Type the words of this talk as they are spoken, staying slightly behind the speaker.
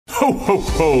Ho, ho,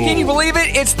 ho. Can you believe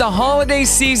it? It's the holiday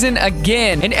season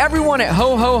again, and everyone at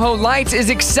Ho Ho Ho Lights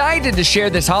is excited to share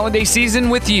this holiday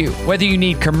season with you. Whether you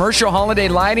need commercial holiday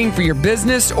lighting for your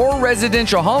business or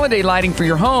residential holiday lighting for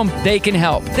your home, they can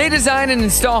help. They design and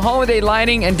install holiday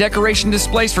lighting and decoration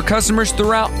displays for customers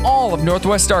throughout all of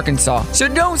Northwest Arkansas. So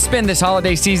don't spend this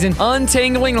holiday season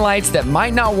untangling lights that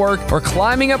might not work or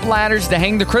climbing up ladders to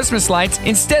hang the Christmas lights.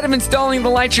 Instead of installing the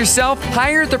lights yourself,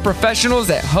 hire the professionals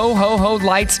at Ho Ho Ho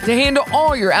Lights to handle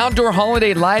all your outdoor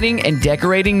holiday lighting and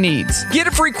decorating needs. Get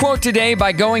a free quote today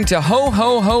by going to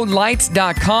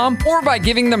hohoholights.com or by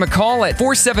giving them a call at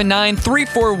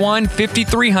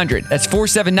 479-341-5300. That's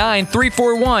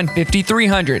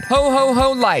 479-341-5300. Ho Ho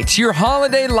Ho Lights, your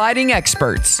holiday lighting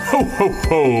experts. Ho, ho,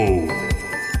 ho.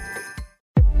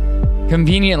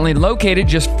 Conveniently located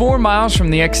just 4 miles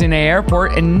from the XNA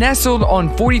Airport and nestled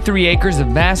on 43 acres of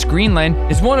vast greenland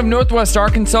is one of Northwest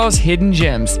Arkansas's hidden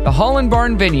gems, the Holland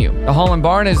Barn Venue. The Holland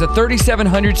Barn is a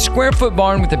 3,700 square foot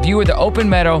barn with a view of the open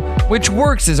meadow, which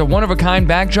works as a one-of-a-kind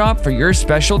backdrop for your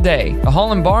special day. The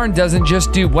Holland Barn doesn't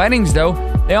just do weddings, though.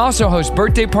 They also host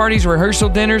birthday parties, rehearsal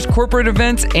dinners, corporate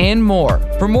events, and more.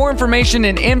 For more information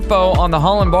and info on the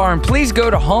Holland Barn, please go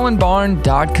to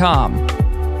hollandbarn.com.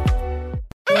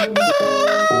 Good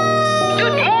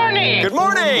morning. Good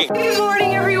morning. Good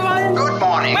morning, everyone. Good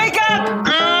morning. Wake up.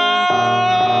 Good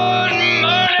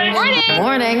morning.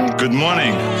 Morning. Good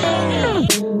morning.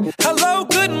 Hello,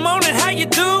 good morning, how you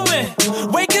doing?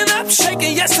 Waking up,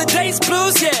 shaking yesterday's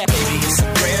blues, yeah. Baby, it's a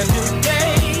brand new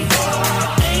day.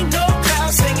 Ain't no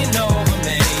clouds hanging over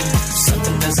me.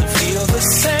 Something doesn't feel the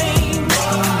same.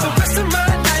 The rest of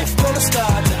my life gonna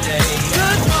start today.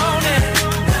 Good morning.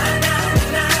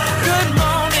 Good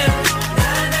morning.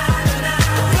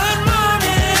 Good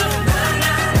morning.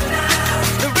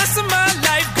 The rest of my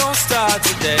life gonna start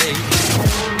today.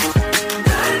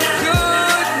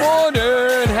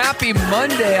 Happy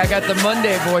Monday. I got the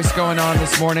Monday voice going on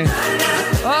this morning.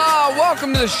 Oh,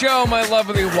 welcome to the show, my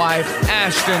lovely wife,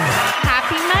 Ashton.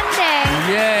 Happy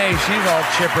Monday. Yay, she's all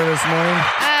chipper this morning.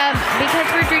 Because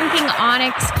we're drinking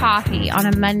Onyx coffee on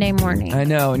a Monday morning. I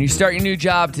know, and you start your new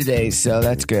job today, so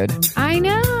that's good. I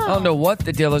know. I don't know what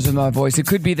the deal is with my voice. It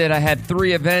could be that I had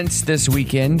 3 events this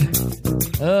weekend.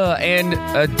 And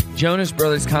a Jonas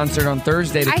Brothers concert on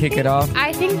Thursday to kick it off.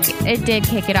 I think it did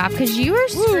kick it off because you were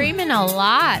screaming a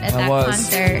lot at that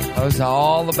concert. I was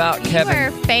all about Kevin. You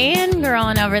were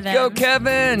fangirling over them. Go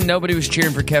Kevin! Nobody was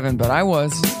cheering for Kevin, but I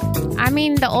was. I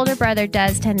mean, the older brother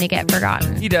does tend to get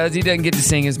forgotten. He does. He doesn't get to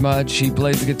sing as much. He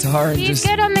plays the guitar. And He's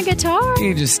good on the guitar.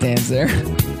 He just stands there.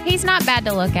 He's not bad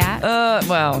to look at.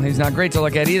 Well, he's not great to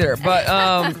look at either. But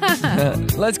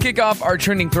let's kick off our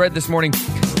trending thread this morning.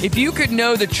 If you could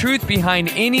know the truth behind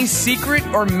any secret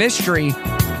or mystery,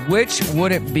 which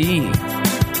would it be?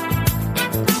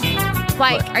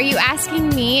 Like, are you asking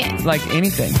me? Like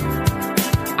anything.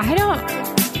 I don't.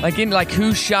 Like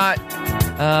who shot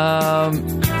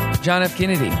John F.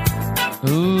 Kennedy?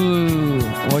 Ooh,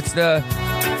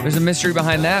 there's a mystery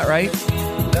behind that, right?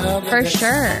 For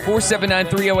sure.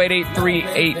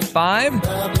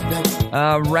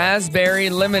 479-308-3885. Raspberry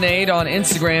Lemonade on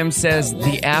Instagram says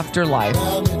the afterlife.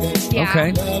 Yeah.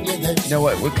 Okay. You know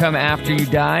what would come after you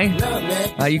die?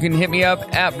 You can hit me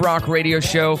up at Brock Radio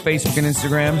Show, Facebook and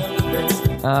Instagram.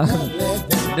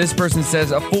 This person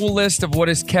says a full list of what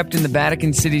is kept in the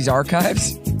Vatican City's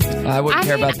archives. I wouldn't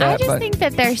care about that. I just think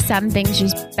that there's some things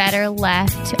just better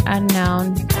left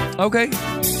unknown. Okay.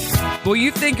 Well,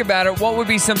 you think about it. What would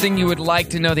be something you would like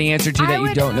to know the answer to that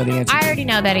you don't know the answer to? I already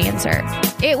know that answer.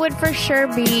 It would for sure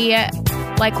be,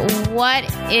 like, what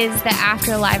is the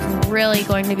afterlife really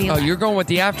going to be like? Oh, you're going with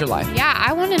the afterlife. Yeah,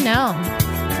 I want to know.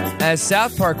 As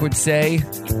South Park would say,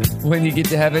 when you get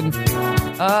to heaven,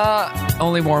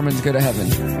 only Mormons go to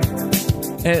heaven.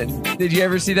 And did you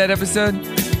ever see that episode?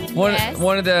 Yes.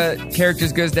 One of the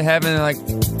characters goes to heaven and they're like,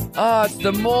 oh, it's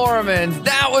the Mormons.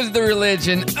 That was the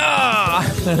religion.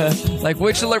 Like,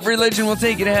 which religion will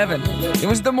take you to heaven? It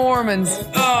was the Mormons.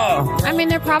 Oh. I mean,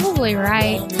 they're probably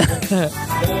right. Is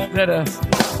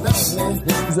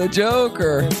that a joke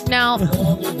or? No,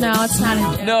 it's not a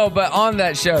joke. No, but on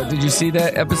that show, did you see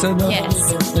that episode though?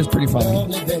 Yes. It was pretty funny.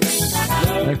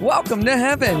 Like, welcome to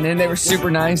heaven. And they were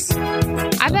super nice.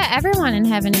 I bet everyone in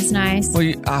heaven is nice.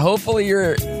 Well, hopefully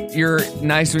you're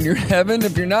nice when you're in heaven.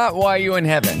 If you're not, why are you in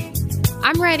heaven?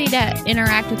 I'm ready to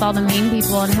interact with all the mean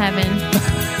people in heaven.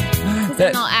 Because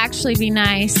then they'll actually be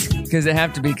nice. Because they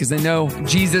have to be, because they know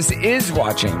Jesus is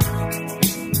watching.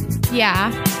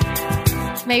 Yeah.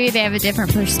 Maybe they have a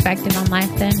different perspective on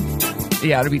life then.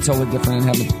 Yeah, it'll be totally different in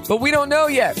heaven. But we don't know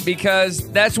yet because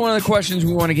that's one of the questions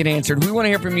we want to get answered. We want to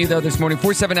hear from you, though, this morning.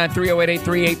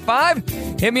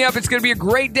 479-308-8385. Hit me up. It's going to be a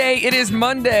great day. It is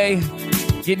Monday.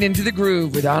 Getting into the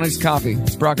groove with Honest Coffee.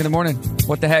 It's Brock in the morning.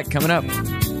 What the heck? Coming up.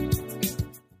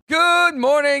 Good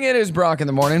morning. It is Brock in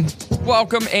the morning.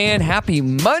 Welcome and happy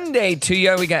Monday to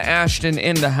you. We got Ashton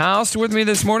in the house with me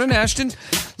this morning. Ashton,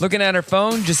 looking at her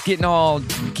phone, just getting all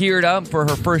geared up for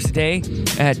her first day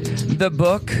at the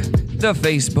book, the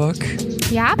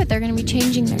Facebook. Yeah, but they're going to be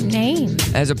changing their name.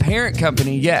 As a parent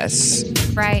company, yes.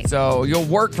 Right. So you'll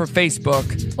work for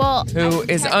Facebook, Well, who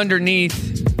is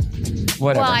underneath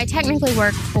whatever. Well, I technically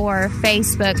work for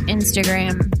Facebook,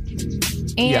 Instagram,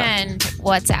 and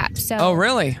WhatsApp. So. Oh,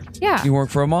 really? Yeah. You work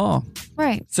for them all.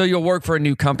 Right. So you'll work for a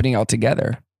new company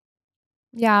altogether.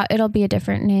 Yeah, it'll be a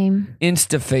different name.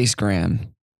 Instafacegram.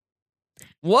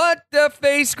 What the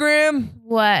Facegram?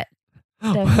 What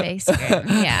the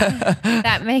Facegram? Yeah,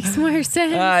 that makes more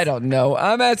sense. I don't know.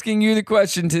 I'm asking you the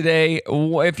question today.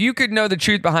 If you could know the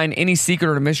truth behind any secret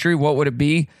or mystery, what would it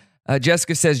be?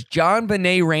 Jessica says John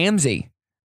Benet Ramsey.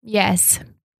 Yes.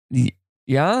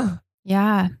 Yeah?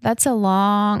 Yeah, that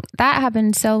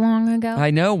happened so long ago. I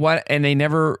know. What? And they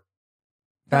never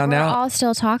found We're out? all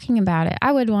still talking about it.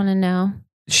 I would want to know.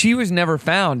 She was never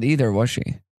found either, was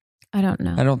she? I don't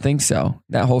know. I don't think so.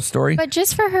 That whole story. But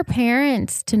just for her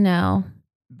parents to know.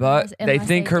 But they Unless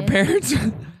think they her did. parents.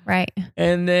 Right.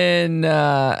 And then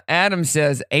Adam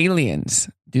says aliens.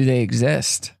 Do they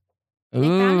exist? They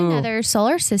found another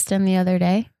solar system the other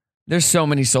day. There's so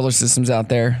many solar systems out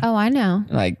there. Oh, I know.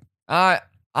 Like I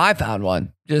found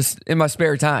one just in my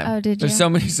spare time. Oh, did you? There's so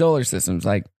many solar systems.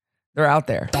 Like they're out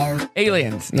there.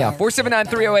 Aliens. Yeah.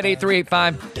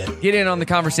 479-308-8385. Get in on the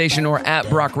conversation or at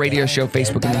Brock Radio Show,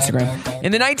 Facebook and Instagram.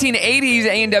 In the 1980s,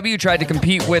 A&W tried to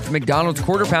compete with McDonald's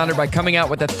Quarter Pounder by coming out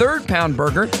with a third pound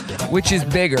burger, which is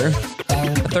bigger.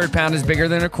 A third pound is bigger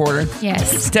than a quarter.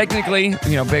 Yes. It's technically,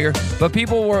 bigger. But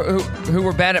people who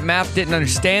were bad at math didn't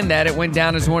understand that. It went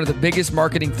down as one of the biggest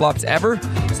marketing flops ever.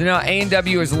 So now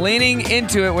A&W is leaning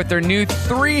into it with their new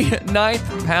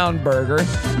 3/9 pound burger.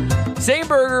 Same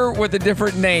burger with a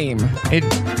different name.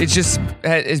 It's just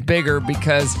is bigger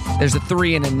because there's a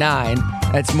 3 and a 9.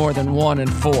 That's more than 1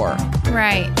 and 4.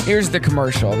 Right. Here's the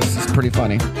commercial. This is pretty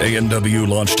funny. A&W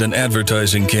launched an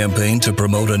advertising campaign to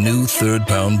promote a new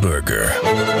third-pound burger.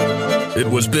 It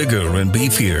was bigger and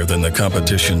beefier than the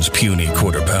competition's puny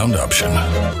quarter-pound option.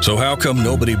 So how come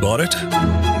nobody bought it?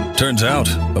 Turns out,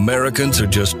 Americans are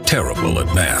just terrible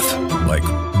at math. Like,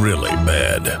 really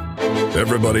bad.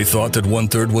 Everybody thought that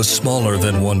 1/3 was smaller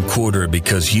than 1/4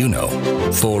 because,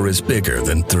 4 is bigger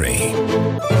than 3.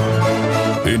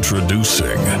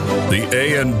 Introducing the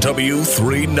A&W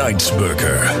 3/9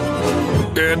 burger.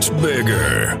 It's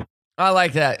bigger. I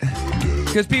like that.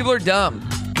 Because people are dumb.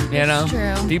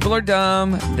 True. People are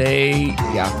dumb.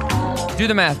 Do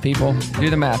the math, people. Do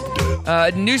the math.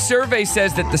 A new survey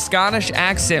says that the Scottish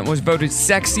accent was voted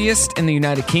sexiest in the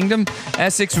United Kingdom.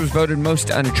 Essex was voted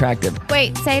most unattractive.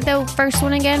 Wait, say the first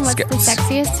one again. What's the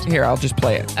sexiest? Here, I'll just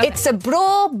play it. It's a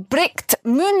bra bricht,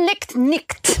 moonlicht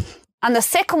nicht. And the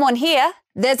second one here,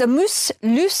 there's a moose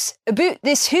loose about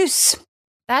this house.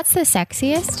 That's the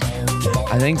sexiest?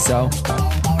 I think so.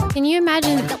 Can you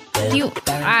imagine?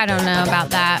 I don't know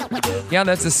about that. Yeah,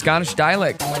 that's a Scottish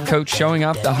dialect coach showing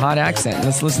off the hot accent.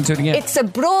 Let's listen to it again. It's a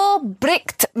bra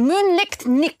bricht, moonlicht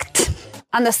nicht.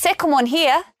 And the second one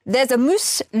here, there's a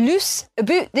moose loose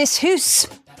about this house.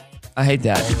 I hate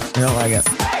that. I don't like it.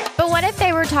 But what if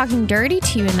they were talking dirty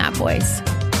to you in that voice?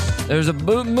 There's a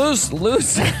moose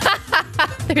loose.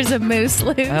 There's a moose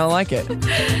loose. I don't like it.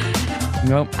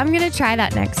 Nope. I'm going to try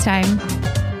that next time.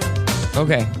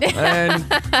 Okay. And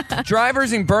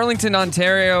drivers in Burlington,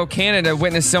 Ontario, Canada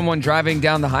witnessed someone driving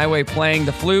down the highway playing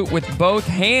the flute with both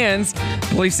hands.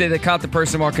 Police say they caught the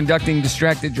person while conducting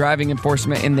distracted driving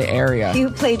enforcement in the area. You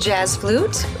play jazz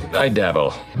flute? I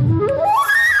dabble.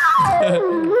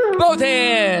 Both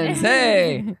hands.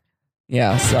 Hey.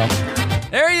 Yeah, so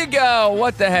there you go.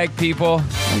 What the heck, people?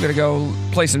 I'm going to go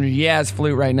play some jazz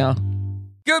flute right now.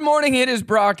 Good morning. It is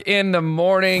Brock in the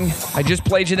morning. I just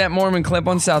played you that Mormon clip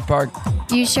on South Park.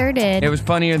 You sure did. It was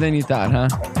funnier than you thought, huh?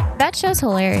 That show's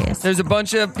hilarious. There's a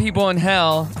bunch of people in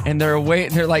hell, and they're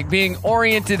like being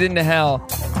oriented into hell.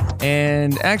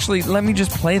 And actually, let me just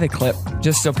play the clip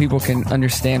just so people can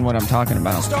understand what I'm talking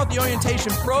about. Start the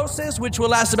orientation process, which will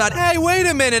last about... Hey, wait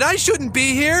a minute. I shouldn't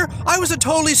be here. I was a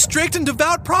totally strict and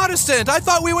devout Protestant. I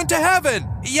thought we went to heaven.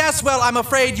 Yes, well, I'm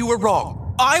afraid you were wrong.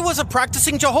 I was a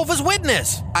practicing Jehovah's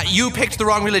Witness. You picked the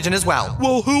wrong religion as well.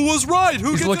 Well, who was right?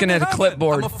 He's looking at a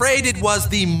clipboard. I'm afraid it was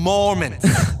the Mormons.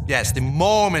 Yes, the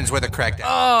Mormons were the correct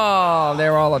answer. Oh, they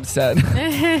were all upset.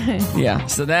 Yeah,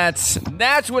 so that's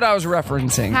what I was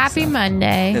referencing. Happy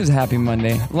Monday. It was a Happy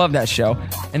Monday. Love that show.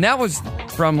 And that was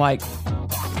from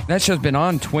that show's been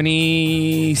on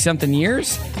 20-something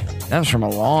years. That was from a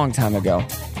long time ago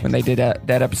when they did that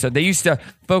episode. They used to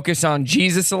focus on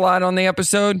Jesus a lot on the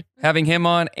episode, having him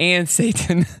on, and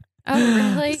Satan. Oh,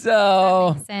 really?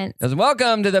 So, Sense. it was,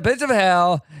 welcome to the pits of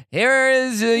hell. Here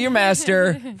is your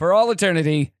master for all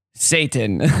eternity,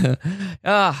 Satan.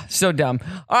 So dumb.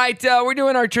 All right, we're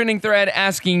doing our trending thread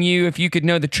asking you if you could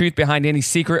know the truth behind any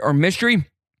secret or mystery.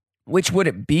 Which would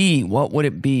it be? What would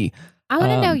it be? I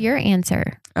want to know your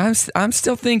answer. I'm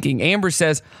still thinking. Amber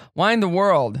says, why in the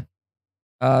world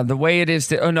the way it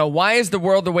is? Why is the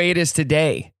world the way it is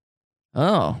today?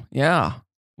 Oh, yeah.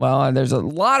 Well, there's a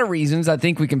lot of reasons. I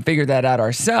think we can figure that out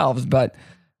ourselves. But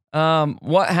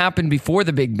what happened before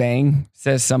the Big Bang,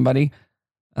 says somebody.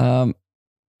 And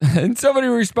somebody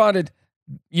responded,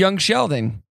 young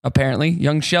Sheldon, apparently.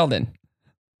 Young Sheldon.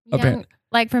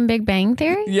 Like from Big Bang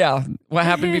Theory? Yeah. What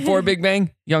happened before Big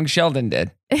Bang? Young Sheldon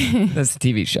did. That's the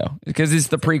TV show because it's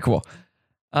the prequel.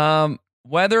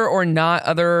 Whether or not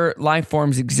other life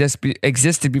forms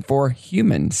existed before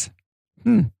humans.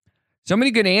 So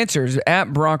many good answers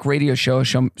at Brock Radio Show.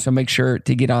 So make sure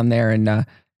to get on there and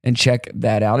check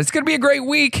that out. It's going to be a great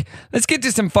week. Let's get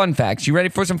to some fun facts. You ready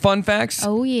for some fun facts?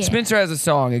 Oh, yeah. Spencer has a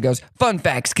song. It goes, fun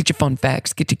facts. Get your fun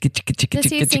facts. Does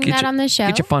he sing that on the show?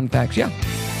 Get your fun facts. Yeah,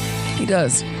 he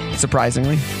does.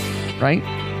 Surprisingly, right?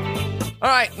 All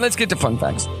right, let's get to fun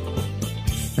facts.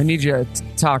 I need you to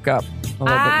talk up a little bit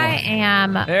more. I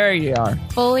am There you are.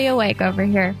 fully awake over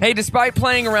here. Hey, despite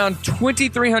playing around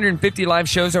 2,350 live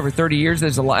shows over 30 years,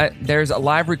 there's a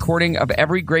live recording of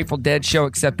every Grateful Dead show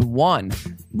except one.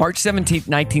 March 17th,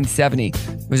 1970.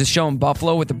 It was a show in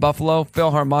Buffalo with the Buffalo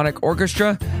Philharmonic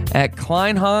Orchestra at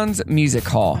Kleinhans Music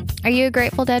Hall. Are you a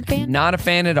Grateful Dead fan? Not a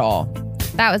fan at all.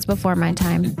 That was before my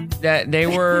time. That they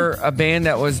were a band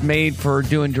that was made for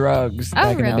doing drugs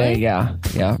back in the day.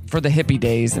 Yeah, for the hippie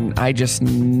days, and I just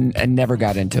never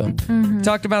got into them.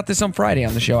 Talked about this on Friday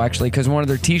on the show, actually, because one of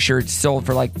their T-shirts sold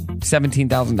for like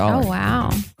 $17,000. Oh,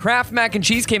 wow. Kraft Mac and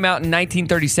Cheese came out in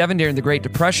 1937 during the Great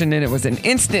Depression, and it was an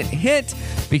instant hit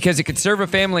because it could serve a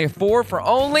family of 4 for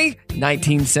only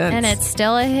 19 cents. And it's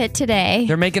still a hit today.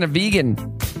 They're making a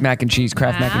vegan mac and cheese,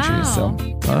 Kraft Mac and Cheese. So,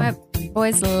 My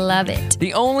boys love it.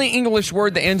 the only English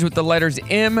word that ends with the letters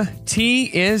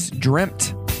MT is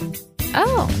dreamt.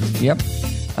 Oh. Yep.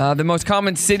 The most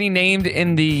common city named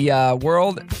in the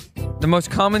world. The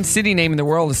most common city name in the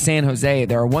world is San Jose.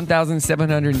 There are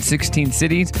 1,716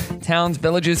 cities, towns,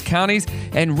 villages, counties,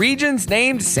 and regions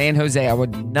named San Jose. I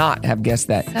would not have guessed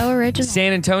that. So original.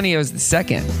 San Antonio is the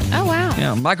second. Oh, wow.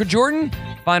 Yeah. Michael Jordan,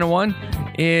 final one,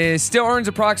 still earns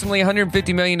approximately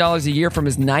 $150 million a year from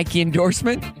his Nike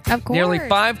endorsement. Of course. Nearly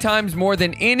 5 times more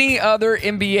than any other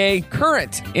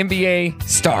current NBA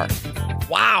star.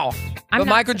 Wow. But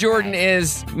Michael Jordan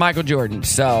is Michael Jordan,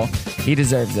 so he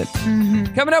deserves it.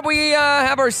 Coming up, we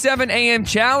have our 7 a.m.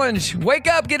 challenge. Wake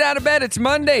up, get out of bed. It's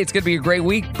Monday. It's going to be a great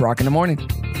week. Brock in the morning.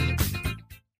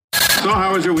 So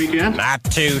how was your weekend? Not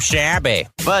too shabby.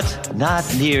 But not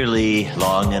nearly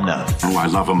long enough. Oh, I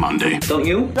love a Monday. Don't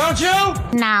you? Don't you?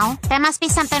 No, there must be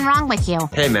something wrong with you.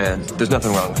 Hey, man, there's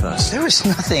nothing wrong with us. There is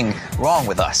nothing wrong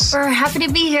with us. We're happy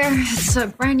to be here. It's a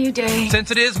brand new day. Since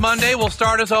it is Monday, we'll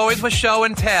start as always with show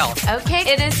and tell. Okay,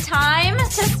 it is time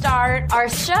to start our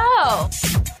show.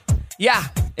 Yeah,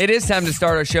 it is time to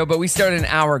start our show, but we started an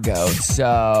hour ago,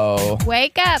 so...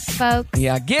 Wake up, folks.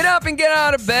 Yeah, get up and get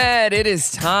out of bed. It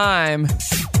is time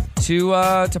to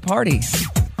party.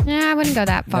 Yeah, I wouldn't go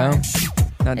that far. No?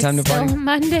 Not time It's to party? still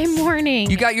Monday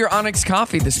morning. You got your Onyx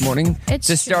coffee this morning It's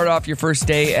to start true. off your first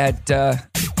day at the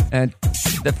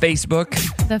Facebook.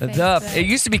 The Facebook. It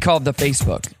used to be called The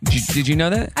Facebook. Did you know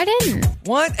that? I didn't.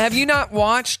 What? Have you not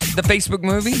watched the Facebook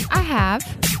movie? I have.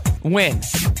 When?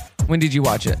 When did you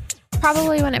watch it?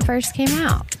 Probably when it first came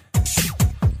out.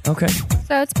 Okay.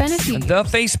 So it's been a few years. The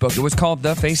Facebook. It was called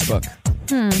The Facebook.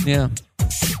 Yeah.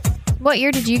 What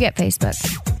year did you get Facebook?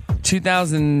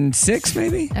 2006,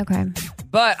 maybe? Okay.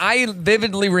 But I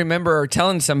vividly remember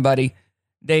telling somebody,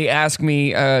 they asked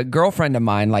me, a girlfriend of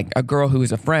mine, like a girl who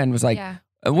was a friend, was like,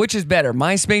 which is better,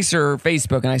 MySpace or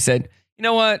Facebook? And I said, you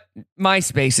know what?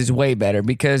 MySpace is way better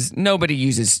because nobody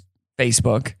uses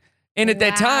Facebook. And at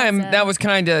that time, that was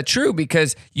kind of true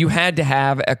because you had to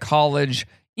have a college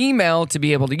email to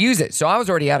be able to use it. So I was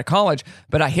already out of college,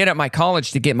 but I hit up my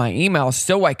college to get my email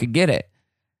so I could get it.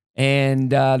 And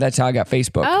that's how I got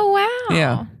Facebook. Oh, wow.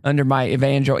 Yeah, under my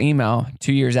Evangel email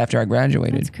 2 years after I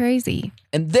graduated. That's crazy.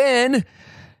 And then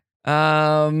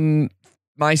my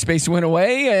MySpace went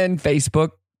away and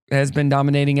Facebook has been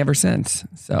dominating ever since.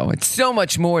 So it's so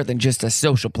much more than just a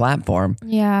social platform.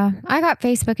 Yeah. I got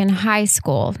Facebook in high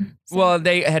school. Well,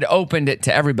 they had opened it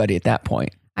to everybody at that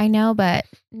point. I know, but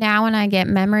now when I get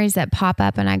memories that pop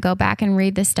up and I go back and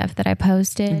read the stuff that I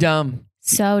posted. Dumb.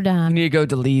 So dumb. You need to go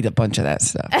delete a bunch of that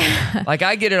stuff. Like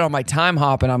I get it on my time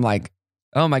hop and I'm like,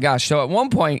 oh my gosh. So at one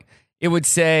point it would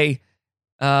say,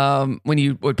 when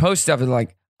you would post stuff, it's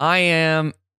like, I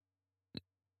am,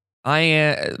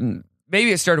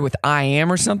 maybe it started with I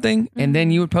am or something, and then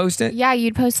you would post it. Yeah,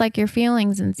 you'd post like your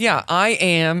feelings and stuff. Yeah, I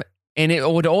am. And it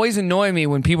would always annoy me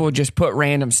when people would just put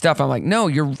random stuff. I'm like, no,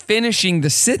 you're finishing the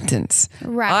sentence.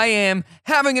 Right. I am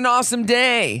having an awesome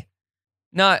day.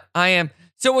 Not I am.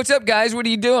 So what's up, guys? What are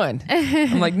you doing?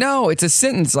 I'm like, no, it's a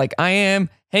sentence. Like I am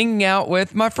hanging out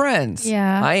with my friends.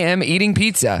 Yeah. I am eating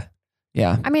pizza.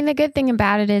 Yeah. I mean, the good thing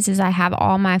about it is I have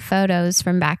all my photos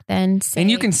from back then. And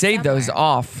you can save those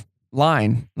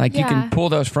offline. Like you can pull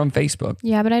those from Facebook.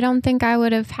 Yeah, but I don't think I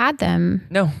would have had them.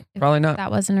 No, probably not.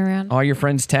 That wasn't around. All your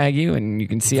friends tag you and you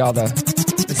can see all the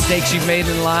mistakes you've made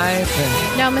in life.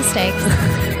 And no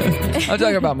mistakes. I'm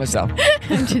talking about myself.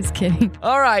 I'm just kidding.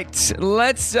 All right,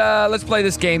 let's play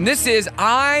this game. This is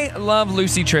I Love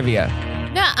Lucy Trivia.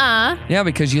 Nuh-uh. Yeah,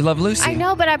 because you love Lucy. I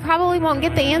know, but I probably won't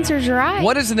get the answers right.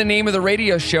 What is the name of the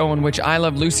radio show in which I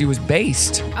Love Lucy was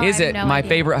based? Is it My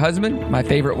Favorite Husband, My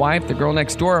Favorite Wife, The Girl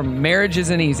Next Door, or Marriage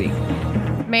Isn't Easy?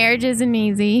 Marriage Isn't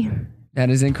Easy. That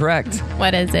is incorrect.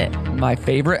 What is it? My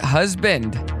Favorite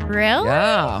Husband. Really?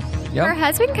 Yeah. Yep. Her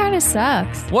husband kind of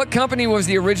sucks. What company was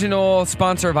the original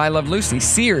sponsor of I Love Lucy?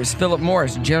 Sears, Philip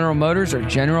Morris, General Motors, or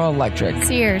General Electric?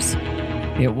 Sears.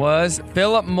 It was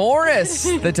Philip Morris,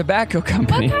 the tobacco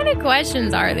company. What kind of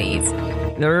questions are these?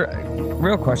 They're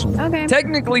real questions. Okay.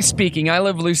 Technically speaking, I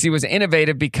Love Lucy was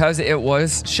innovative because it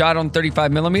was shot on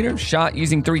 35 millimeter, shot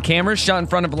using 3 cameras, shot in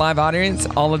front of a live audience,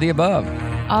 all of the above.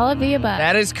 All of the above.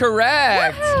 That is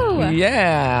correct. Woohoo!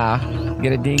 Yeah.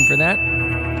 Get a ding for that.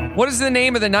 What is the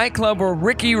name of the nightclub where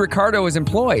Ricky Ricardo is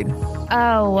employed?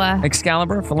 Oh.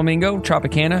 Excalibur, Flamingo,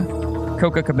 Tropicana,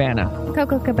 Copacabana.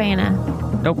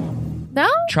 Copacabana. Nope. No?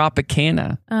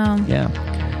 Tropicana. Oh.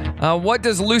 Yeah. What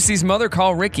does Lucy's mother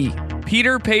call Ricky?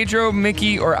 Peter, Pedro,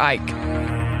 Mickey, or Ike?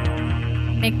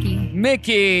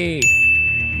 Mickey.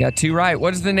 You got 2 right.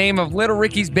 What is the name of Little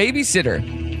Ricky's babysitter?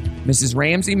 Mrs.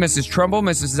 Ramsey, Mrs. Trumbull,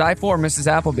 Mrs. Zeifel, or Mrs.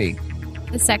 Appleby?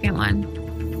 The second one.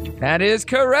 That is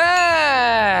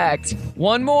correct.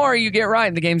 1 more, you get right,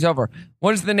 and the game's over.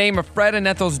 What is the name of Fred and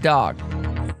Ethel's dog?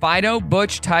 Fido,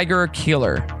 Butch, Tiger, or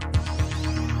Killer?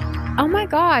 Oh my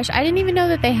gosh, I didn't even know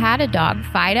that they had a dog.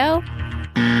 Fido?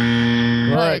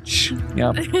 Butch.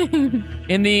 Yep.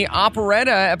 In the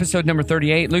operetta, episode number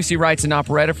 38, Lucy writes an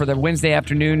operetta for the Wednesday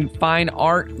afternoon Fine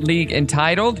Art League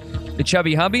entitled The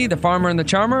Chubby Hubby, The Farmer and the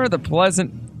Charmer, The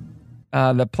Pleasant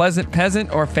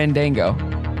Peasant, or Fandango.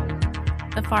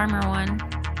 The farmer one.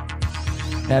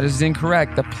 That is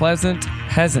incorrect. The Pleasant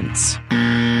Peasants.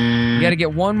 You got to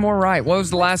get 1 more right. What was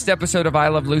the last episode of I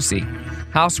Love Lucy?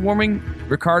 Housewarming,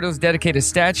 Ricardo's dedicated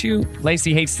statue,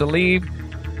 Lacey hates to leave,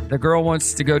 the girl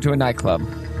wants to go to a nightclub.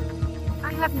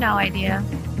 I have no idea.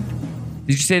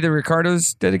 Did you say the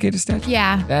Ricardo's dedicated statue?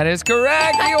 Yeah. That is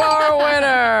correct. You are a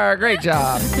winner. Great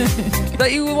job.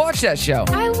 Thought you would watch that show.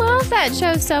 I love that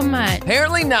show so much.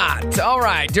 Apparently not. All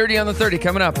right. Dirty on the 30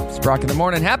 coming up. It's Brock in the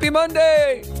morning. Happy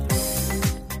Monday.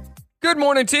 Good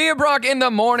morning to you, Brock in the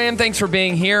morning. Thanks for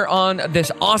being here on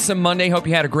this awesome Monday. Hope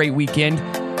you had a great weekend.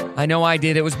 I know I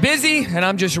did. It was busy, and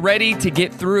I'm just ready to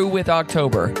get through with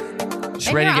October. Just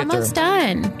And ready you're to get almost through.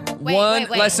 done. One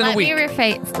less than a week. Let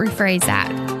me rephrase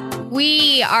that.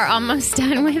 We are almost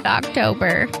done with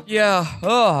October. Yeah.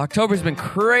 Oh, October's been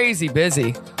crazy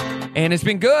busy. And it's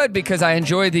been good because I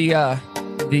enjoy the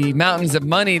mountains of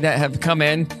money that have come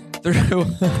in through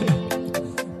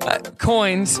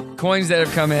coins that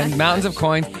have come in, mountains of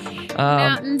coins.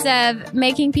 Mountains of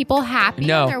making people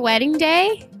happy on their wedding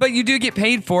day. But you do get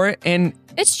paid for it. And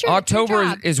it's true.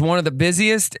 October is one of the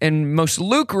busiest and most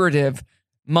lucrative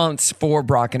months for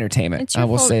Brock Entertainment. I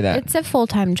will say that. It's a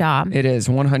full-time job. It is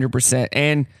 100%.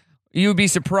 And you would be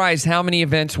surprised how many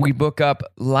events we book up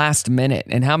last minute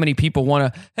and how many people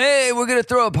want to, hey, we're going to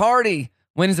throw a party.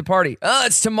 When is the party? Oh,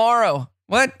 it's tomorrow.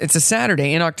 What? It's a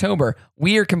Saturday in October.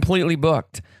 We are completely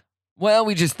booked. Well,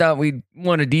 we just thought we'd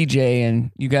want a DJ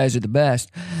and you guys are the best.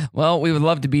 Well, we would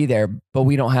love to be there, but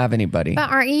we don't have anybody.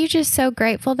 But aren't you just so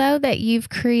grateful, though, that you've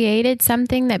created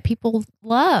something that people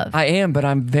love? I am, but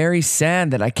I'm very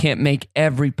sad that I can't make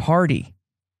every party.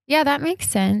 Yeah, that makes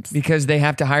sense. Because they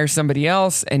have to hire somebody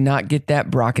else and not get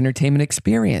that Brock Entertainment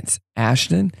experience.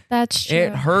 Ashton. That's true.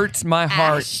 It hurts my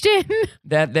heart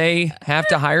that they have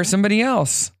to hire somebody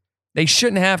else. They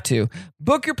shouldn't have to.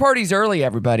 Book your parties early,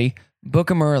 everybody. Book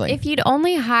them early. If you'd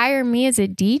only hire me as a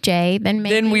DJ, then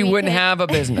maybe we wouldn't have a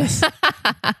business.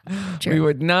 We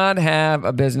would not have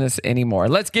a business anymore.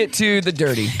 Let's get to the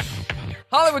dirty.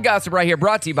 Hollywood gossip right here,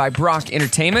 brought to you by Brock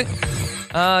Entertainment.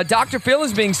 Dr. Phil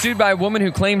is being sued by a woman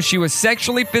who claims she was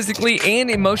sexually, physically, and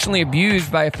emotionally abused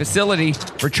by a facility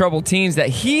for troubled teens that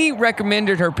he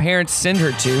recommended her parents send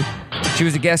her to. She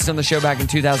was a guest on the show back in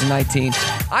 2019.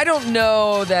 I don't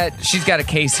know that she's got a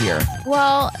case here.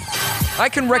 Well, I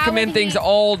can recommend things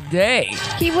all day.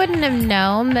 He wouldn't have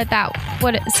known that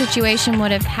situation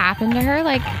would have happened to her.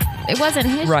 Like, it wasn't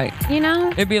his, right? You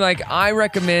know? It'd be like, I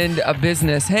recommend a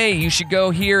business. Hey, you should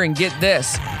go here and get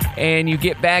this. And you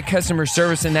get bad customer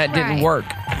service and that didn't work.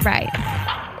 Right.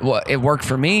 Well, it worked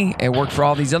for me. It worked for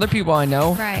all these other people I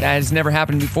know. Right. That has never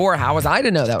happened before. How was I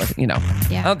to know that was, Yeah.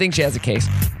 I don't think she has a case.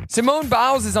 Simone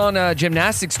Biles is on a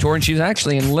gymnastics tour, and she was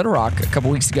actually in Little Rock a couple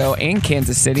weeks ago and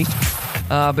Kansas City.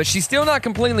 But she's still not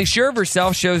completely sure of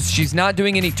herself. Shows she's not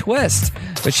doing any twists,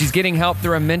 but she's getting help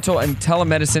through a mental and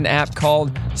telemedicine app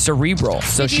called Cerebral.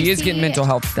 So she is getting mental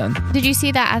health done. Did you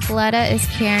see that Athleta is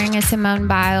carrying a Simone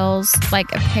Biles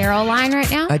apparel line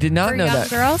right now? I did not for know young that.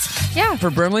 Girls, yeah. For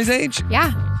Brimley's age?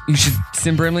 Yeah. You should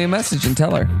send Brimley a message and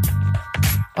tell her.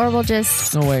 Or we'll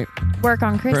just work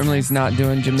on Christmas. Brimley's not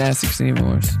doing gymnastics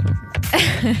anymore. So.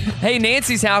 Hey,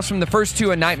 Nancy's house from the first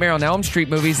two A Nightmare on Elm Street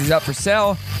movies is up for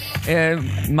sale.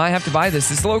 And might have to buy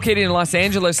this. It's located in Los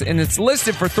Angeles and it's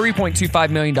listed for $3.25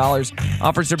 million.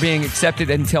 Offers are being accepted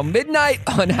until midnight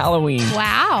on Halloween.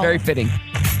 Wow. Very fitting.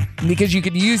 Because you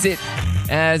could use it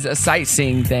as a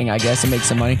sightseeing thing, I guess, and make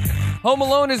some money. Home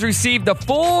Alone has received the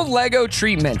full Lego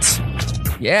treatment.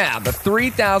 Yeah, the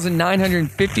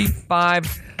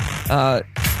 3,955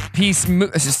 piece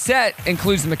set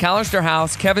includes the McAllister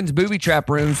house, Kevin's booby trap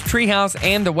rooms, treehouse,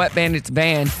 and the Wet Bandits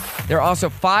van. There are also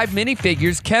 5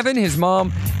 minifigures: Kevin, his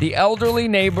mom, the elderly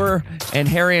neighbor, and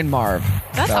Harry and Marv.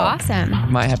 That's awesome.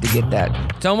 Might have to get that.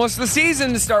 It's almost the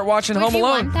season to start watching Home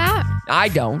Alone. Want that? I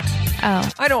don't. Oh.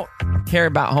 I don't care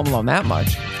about Home Alone that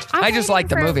much. I just like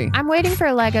the movie. I'm waiting for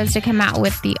Legos to come out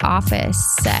with the Office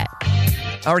set.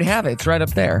 I already have it. It's right up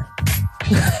there.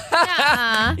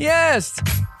 Yes.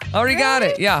 I already got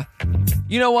it. Yeah.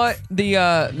 You know what? The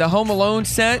Home Alone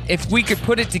set, if we could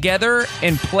put it together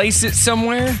and place it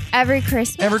somewhere. Every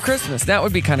Christmas, that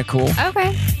would be kind of cool.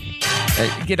 Okay.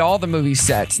 Get all the movie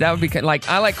sets. That would be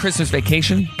I like Christmas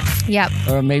Vacation. Yep.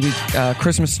 Or maybe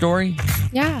Christmas Story.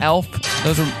 Yeah. Elf.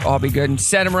 Those would all be good. And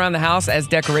set them around the house as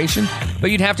decoration. But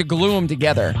you'd have to glue them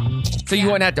together. So you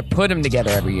wouldn't have to put them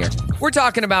together every year. We're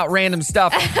talking about random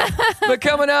stuff. But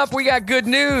coming up, we got good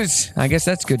news. I guess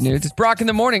that's good news. It's Brock in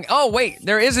the Morning. Oh, wait.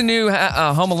 There is a new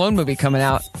Home Alone movie coming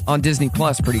out on Disney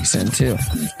Plus pretty soon, too.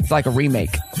 It's like a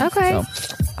remake. Okay. So,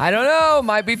 I don't know.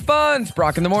 Might be fun. It's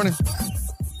Brock in the Morning.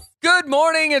 Good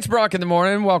morning. It's Brock in the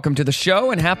Morning. Welcome to the show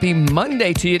and happy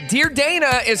Monday to you. Dear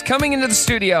Dana is coming into the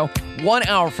studio 1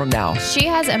 hour from now. She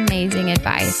has amazing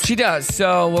advice. She does.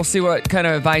 So we'll see what kind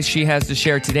of advice she has to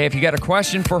share today. If you got a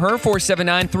question for her,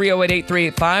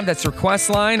 479-308-8385. That's the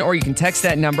request line, or you can text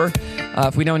that number.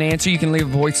 If we don't answer, you can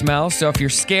leave a voicemail. So if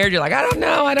you're scared, you're like, I don't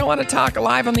know, I don't want to talk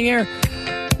live on the air.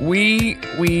 We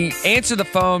answer the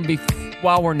phone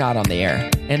while we're not on the air,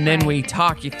 and then we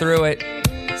talk you through it.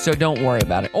 So don't worry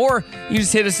about it. Or you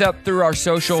just hit us up through our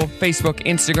social, Facebook,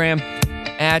 Instagram,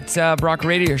 at Brock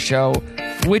Radio Show,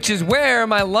 which is where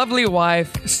my lovely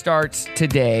wife starts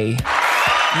today.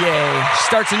 Yay. She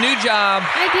starts a new job.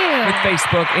 I do. With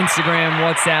Facebook, Instagram,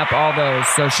 WhatsApp, all those.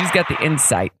 So she's got the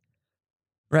insight.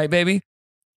 Right, baby?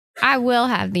 I will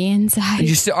have the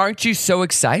insight. Aren't you so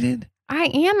excited? I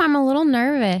am. I'm a little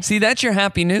nervous. See, that's your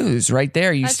happy news right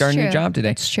there. You start a new job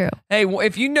today. That's true. Hey,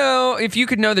 if you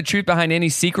could know the truth behind any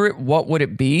secret, what would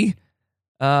it be?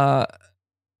 Somebody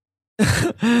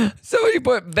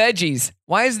put veggies.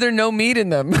 Why is there no meat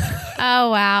in them?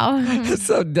 Oh, wow.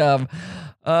 So dumb.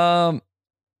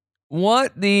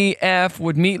 What the F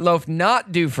would Meatloaf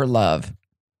not do for love?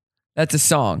 That's a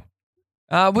song.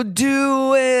 I would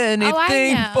do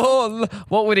anything for love.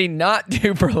 What would he not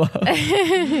do for love?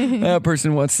 That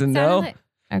person wants to know.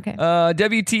 Okay.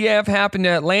 WTF happened to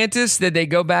Atlantis? Did they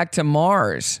go back to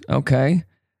Mars? Okay.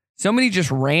 So many just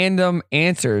random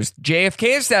answers.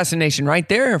 JFK assassination right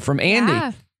there from Andy.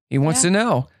 Yeah. He wants to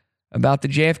know. about the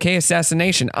JFK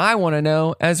assassination. I want to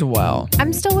know as well.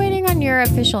 I'm still waiting on your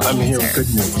official answer. Here with good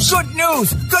news. Good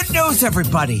news! Good news,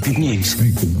 everybody! Good news.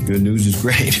 Good news is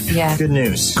great. Yeah. Good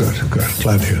news. Good.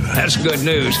 Glad to hear that. That's good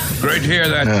news. Great to hear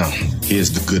that. Now,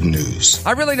 here's the good news.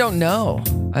 I really don't know.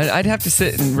 I'd have to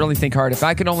sit and really think hard. If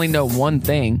I could only know one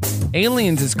thing,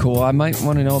 aliens is cool. I might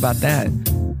want to know about that.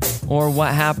 Or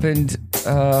what happened.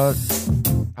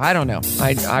 I don't know.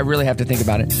 I really have to think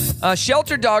about it.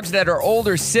 Shelter dogs that are old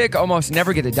or sick almost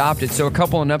never get adopted. So a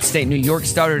couple in upstate New York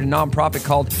started a nonprofit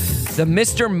called the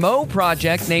Mr. Mo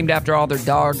Project, named after all their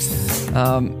dogs.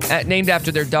 Named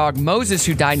after their dog Moses,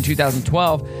 who died in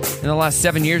 2012. In the last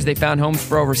 7 years, they found homes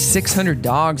for over 600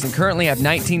 dogs and currently have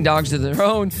 19 dogs of their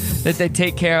own that they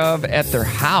take care of at their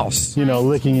house. You know,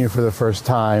 licking you for the first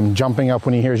time, jumping up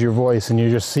when he hears your voice, and you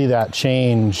just see that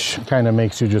change, kind of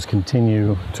makes you just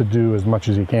continue to do as much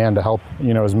as you can to help,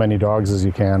 as many dogs as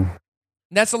you can.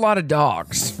 That's a lot of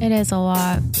dogs. It is a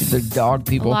lot. They're dog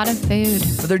people. A lot of food.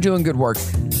 But they're doing good work.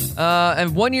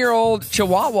 And 1-year-old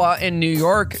Chihuahua in New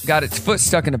York got its foot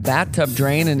stuck in a bathtub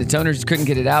drain, and its owners couldn't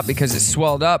get it out because it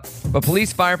swelled up. But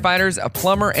police, firefighters, a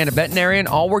plumber, and a veterinarian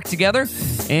all worked together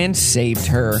and saved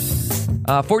her.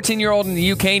 A 14-year-old in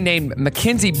the UK named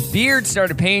Mackenzie Beard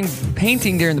started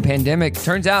painting during the pandemic.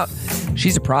 Turns out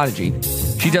she's a prodigy.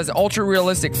 She does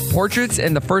ultra-realistic portraits,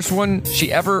 and the first one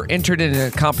she ever entered in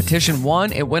a competition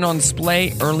won. It went on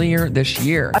display earlier this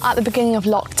year. At the beginning of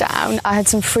lockdown, I had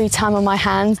some free time on my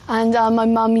hands, and my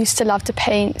mum used to love to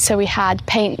paint, so we had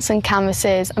paints and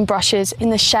canvases and brushes in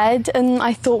the shed, and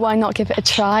I thought, why not give it a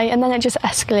try? And then it just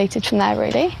escalated from there,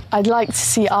 really. I'd like to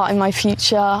see art in my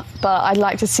future, but I'd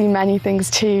like to see many things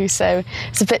too, so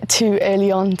it's a bit too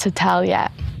early on to tell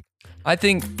yet. I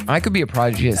think I could be a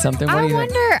prodigy at something. What do you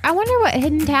think? I wonder what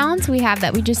hidden talents we have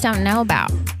that we just don't know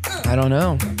about. I don't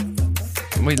know.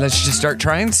 Wait, let's just start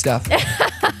trying stuff.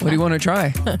 What do you want to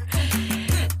try?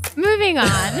 Moving on.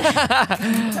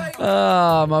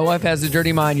 Oh, my wife has a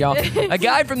dirty mind, y'all. A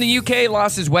guy from the UK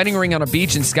lost his wedding ring on a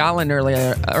beach in Scotland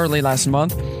early last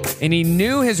month, and he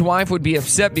knew his wife would be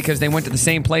upset because they went to the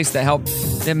same place that helped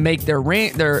them make their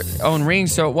own ring,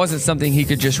 so it wasn't something he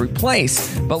could just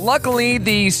replace. But luckily,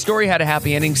 the story had a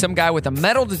happy ending. Some guy with a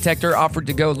metal detector offered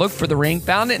to go look for the ring,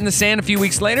 found it in the sand a few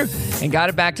weeks later, and got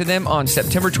it back to them on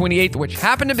September 28th, which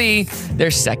happened to be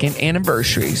their second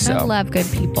anniversary. So I love good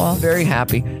people. Very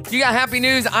happy. If you got happy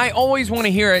news, I always want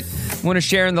to hear it. Want to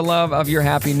share in the love of your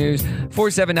happy news.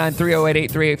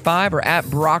 479-308-8385 or at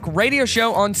Brock Radio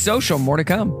Show on social. More to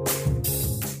come.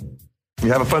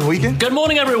 You have a fun weekend? Good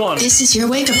morning, everyone. This is your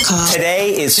wake-up call.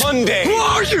 Today is Monday. Who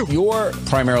are you? You're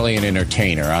primarily an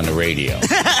entertainer on the radio.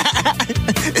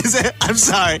 Is it? I'm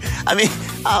sorry. I mean,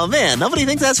 oh man, nobody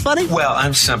thinks that's funny? Well,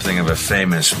 I'm something of a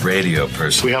famous radio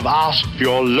person. We have asked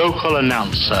your local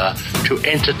announcer to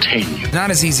entertain you. Not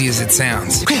as easy as it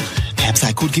sounds. Well, perhaps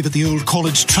I could give it the old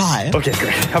college try. Okay,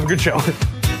 great. Have a good show.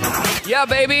 Yeah,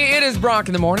 baby, it is Brock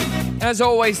in the morning. As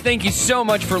always, thank you so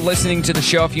much for listening to the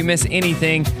show. If you miss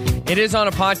anything, it is on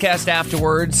a podcast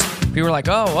afterwards. People are like,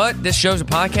 oh, what? This show's a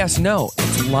podcast? No,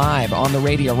 it's live on the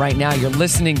radio right now. You're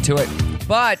listening to it.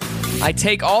 But I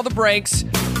take all the breaks,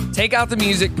 take out the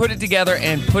music, put it together,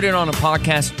 and put it on a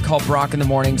podcast called Brock in the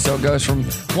Morning. So it goes from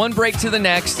one break to the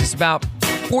next. It's about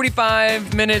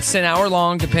 45 minutes, an hour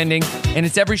long, depending. And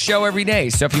it's every show, every day.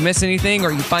 So if you miss anything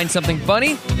or you find something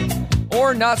funny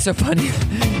or not so funny,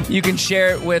 you can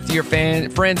share it with your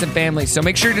friends and family. So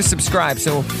make sure to subscribe.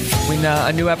 So when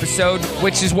a new episode,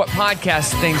 which is what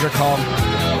podcast things are called,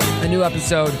 a new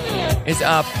episode is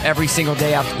up every single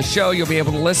day after the show. You'll be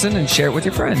able to listen and share it with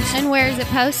your friends. And where is it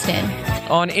posted?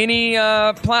 On any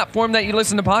platform that you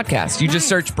listen to podcasts. You just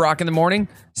search Brock in the Morning,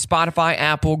 Spotify,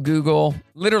 Apple, Google,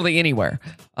 literally anywhere.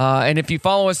 And if you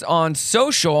follow us on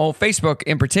social, Facebook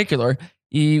in particular,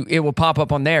 it will pop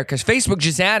up on there because Facebook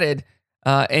just added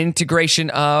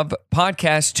integration of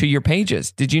podcasts to your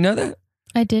pages. Did you know that?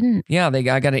 I didn't. Yeah,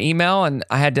 I got an email and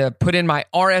I had to put in my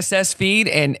RSS feed,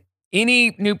 and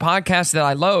any new podcast that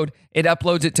I load, it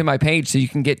uploads it to my page so you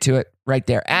can get to it right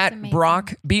there. That's at amazing.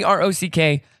 Brock,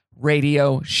 BROCK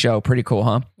Radio Show. Pretty cool,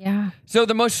 huh? Yeah. So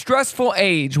the most stressful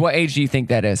age, what age do you think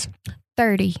that is?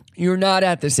 30. You're not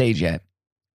at this age yet.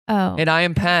 Oh. And I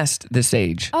am past this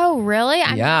age. Oh, really?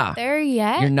 I'm not there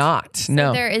yet? You're not. So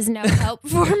no. there is no help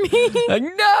for me.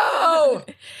 No!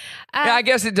 Yeah, I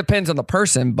guess it depends on the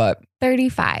person, but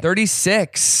 35.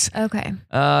 36. Okay.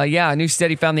 Yeah, a new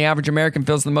study found the average American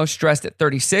feels the most stressed at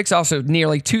 36. Also,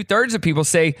 nearly 2/3 of people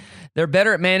say they're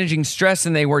better at managing stress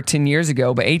than they were 10 years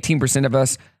ago, but 18% of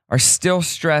us are still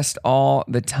stressed all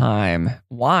the time.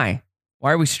 Why?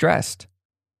 Why are we stressed?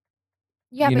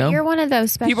 Yeah, but you're one of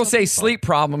those special people say sleep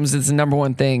problems is the number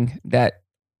one thing that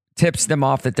tips them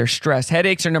off that they're stressed.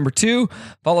 Headaches are number 2,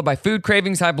 followed by food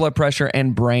cravings, high blood pressure,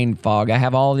 and brain fog. I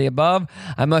have all of the above.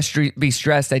 I must be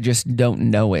stressed. I just don't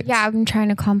know it. Yeah, I'm trying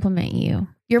to compliment you.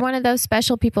 You're one of those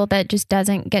special people that just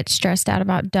doesn't get stressed out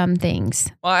about dumb things.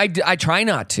 Well, I try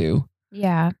not to.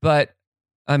 Yeah. But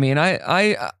I mean,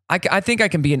 I think I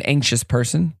can be an anxious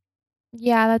person.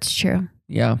 Yeah, that's true.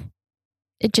 Yeah.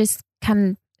 It just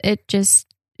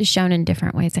is shown in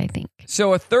different ways, I think.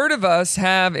 So a third of us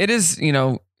have, it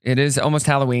is almost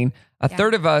Halloween. A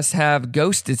third of us have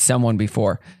ghosted someone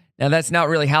before. Now that's not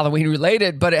really Halloween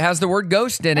related, but it has the word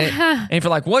ghost in it. And if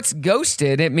you're like, what's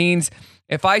ghosted? It means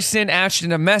if I send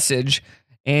Ashton a message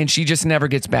and she just never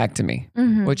gets back to me,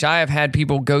 which I have had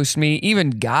people ghost me,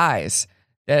 even guys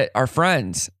that are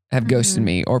friends have ghosted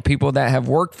me, or people that have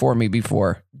worked for me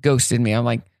before ghosted me. I'm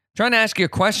like, trying to ask you a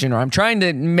question, or I'm trying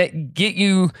to get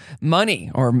you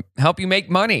money or help you make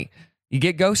money. You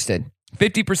get ghosted.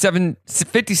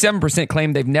 57%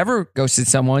 claim they've never ghosted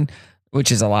someone, which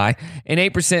is a lie. And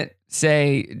 8%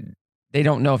 say they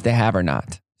don't know if they have or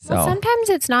not. So well, sometimes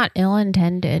it's not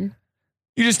ill-intended.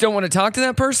 You just don't want to talk to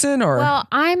that person, or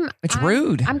it's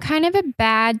rude. I'm kind of a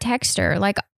bad texter.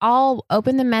 Like I'll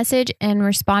open the message and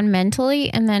respond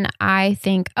mentally, and then I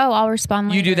think, oh, I'll respond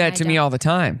later. You do that to me all the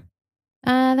time.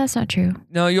 That's not true.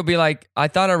 No, you'll be like, I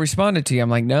thought I responded to you. I'm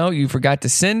like, no, you forgot to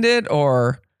send it,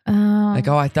 or like,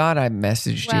 oh, I thought I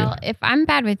messaged you. Well, if I'm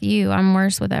bad with you, I'm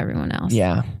worse with everyone else.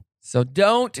 Yeah. So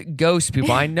don't ghost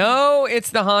people. I know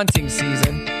it's the haunting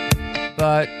season,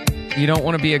 but you don't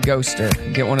want to be a ghoster.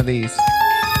 Get one of these.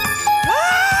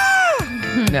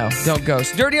 No, don't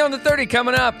ghost. Dirty on the 30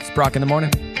 coming up. It's Brock in the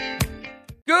Morning.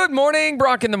 Good morning,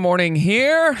 Brock in the Morning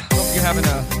here. Hope you're having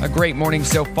a great morning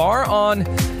so far on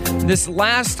this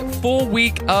last full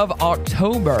week of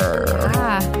October.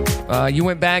 You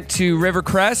went back to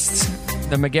Rivercrest,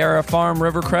 the Megara Farm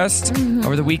Rivercrest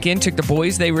over the weekend. Took the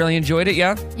boys. They really enjoyed it,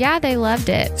 yeah? Yeah, they loved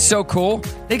it. So cool.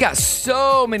 They got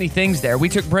so many things there. We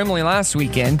took Brimley last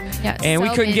weekend, and we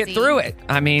couldn't get through it.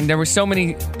 I mean, there were so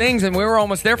many things, and we were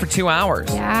almost there for 2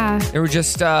 hours. Yeah. There were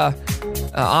just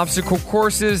obstacle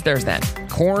courses. There's that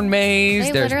corn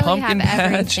maze. There's pumpkin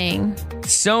patch. Everything.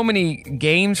 So many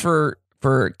games for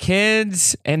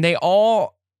kids, and they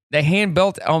hand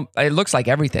built. It looks like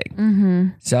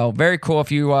everything. So very cool.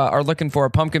 If you are looking for a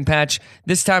pumpkin patch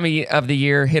this time of the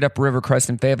year, hit up Rivercrest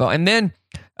in Fayetteville. And then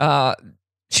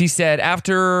she said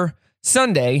after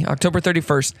Sunday, October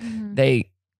 31st, they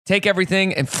take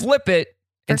everything and flip it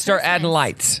and start adding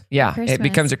lights. Yeah, it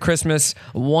becomes a Christmas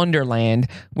wonderland,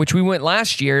 which we went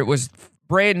last year. It was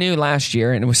brand new last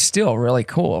year, and it was still really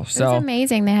cool. So it was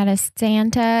amazing. They had a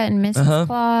Santa and Mrs.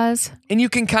 Claus. And you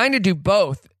can kind of do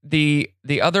both. The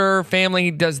other family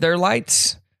does their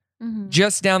lights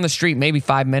just down the street, maybe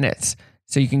 5 minutes.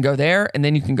 So you can go there, and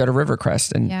then you can go to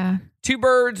Rivercrest. And 2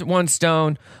 birds, 1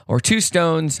 stone, or 2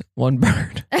 stones, 1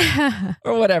 bird.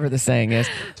 Or whatever the saying is.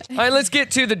 All right, let's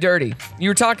get to the dirty. You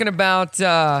were talking about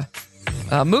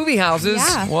movie houses.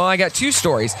 Yeah. Well, I got 2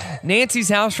 stories. Nancy's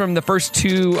house from the first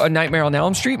 2 Nightmare on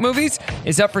Elm Street movies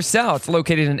is up for sale. It's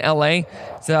located in L.A.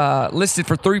 It's listed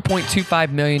for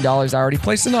 $3.25 million. I already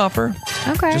placed an offer.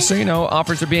 Okay. Just so you know,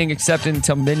 offers are being accepted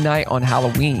until midnight on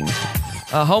Halloween.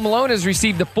 Home Alone has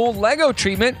received the full Lego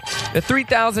treatment. The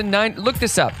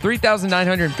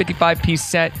 3,955-piece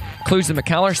set includes the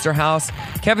McAllister house,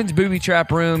 Kevin's booby trap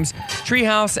rooms,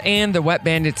 Treehouse, and the Wet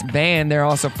Bandits band. There are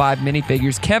also 5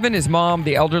 minifigures. Kevin, his mom,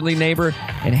 the elderly neighbor,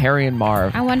 and Harry and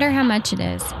Marv. I wonder how much it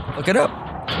is. Look it up.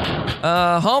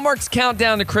 Hallmark's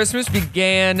countdown to Christmas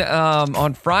began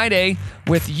on Friday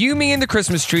with You, Me, and the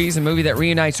Christmas Trees, a movie that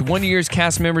reunites one year's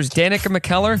cast members Danica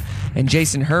McKellar and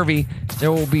Jason Hervey.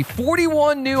 There will be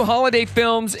 41 new holiday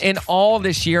films in all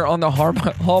this year on the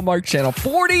Hallmark Channel.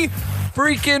 40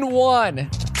 freaking 1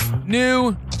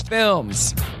 new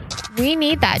films. We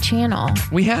need that channel.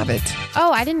 We have it.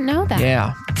 Oh, I didn't know that.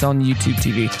 Yeah, it's on YouTube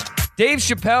TV. Dave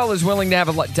Chappelle is willing to have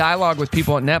a dialogue with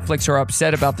people at Netflix who are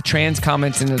upset about the trans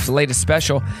comments in his latest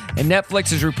special, and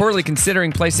Netflix is reportedly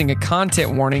considering placing a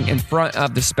content warning in front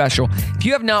of the special. If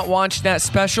you have not watched that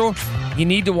special, you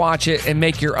need to watch it and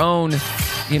make your own,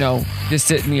 make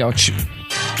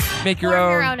your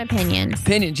own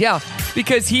opinions. Yeah,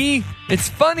 because it's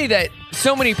funny that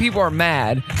so many people are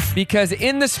mad because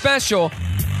in the special,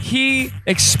 he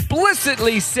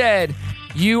explicitly said,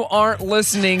 you aren't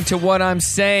listening to what I'm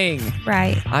saying.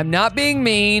 Right. I'm not being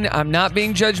mean. I'm not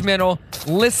being judgmental.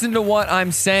 Listen to what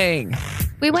I'm saying.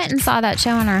 We went and saw that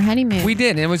show on our honeymoon. We did,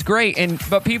 and it was great.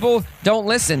 But people don't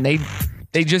listen. They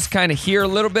just kind of hear a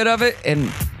little bit of it, and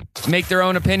make their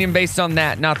own opinion based on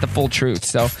that, not the full truth.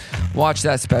 So watch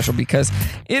that special because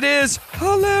it is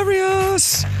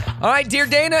hilarious. All right, Dear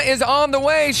Dana is on the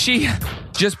way. She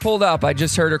just pulled up. I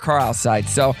just heard her car outside.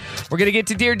 So we're going to get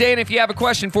to Dear Dana. If you have a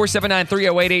question,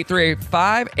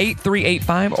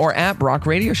 479-308-8385 or at Brock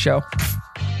Radio Show.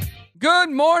 Good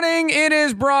morning. It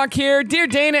is Brock here. Dear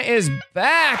Dana is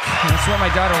back. That's what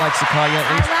my daughter likes to call you.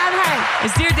 I love her.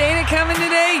 Is Dear Dana coming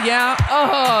today? Yeah.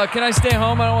 Oh, can I stay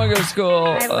home? I don't want to go to school.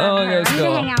 I love her. I need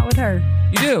to hang out with her.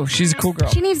 You do. She's a cool girl.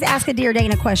 She needs to ask a Dear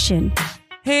Dana question.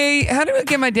 Hey, how do I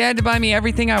get my dad to buy me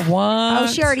everything I want? Oh,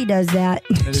 she already does that.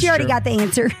 She already got the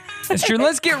answer. That's true.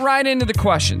 Let's get right into the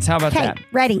questions. How about that?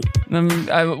 Ready.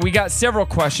 We got several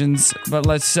questions, but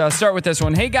let's start with this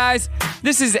one. Hey, guys,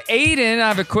 this is Aiden. I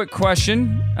have a quick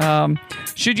question.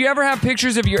 Should you ever have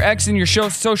pictures of your ex in your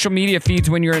social media feeds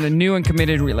when you're in a new and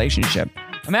committed relationship?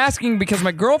 I'm asking because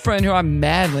my girlfriend, who I'm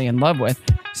madly in love with,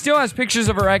 still has pictures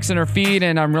of her ex in her feed,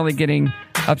 and I'm really getting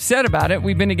upset about it.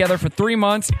 We've been together for 3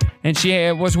 months, and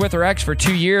she was with her ex for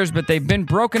 2 years, but they've been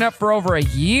broken up for over a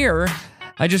year.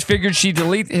 I just figured she'd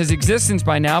delete his existence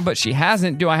by now, but she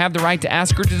hasn't. Do I have the right to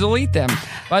ask her to delete them?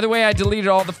 By the way, I deleted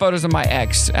all the photos of my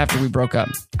ex after we broke up.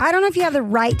 I don't know if you have the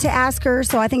right to ask her,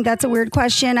 so I think that's a weird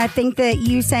question. I think that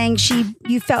you saying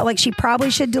you felt like she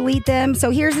probably should delete them. So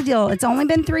here's the deal. It's only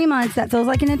been 3 months. That feels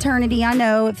like an eternity. I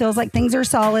know. It feels like things are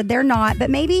solid. They're not.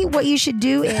 But maybe what you should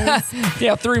do is...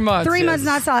 Yeah, 3 months. 3 months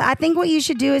not solid. I think what you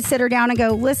should do is sit her down and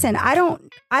go, listen, I don't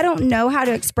know how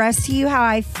to express to you how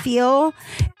I feel,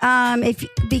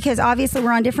 because obviously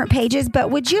we're on different pages, but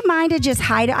would you mind to just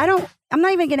hide it? I'm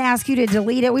not even going to ask you to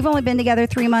delete it. We've only been together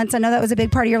 3 months. I know that was a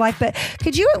big part of your life, but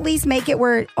could you at least make it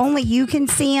where only you can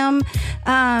see them?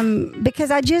 Because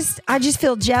I just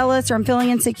feel jealous, or I'm feeling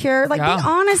insecure. Like, be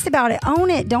honest about it. Own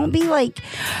it. Don't be like,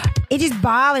 it just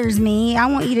bothers me. I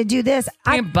want you to do this.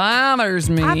 It bothers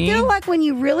me. I feel like when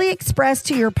you really express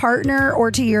to your partner or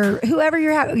to whoever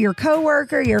your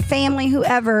coworker, your family,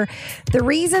 whoever, the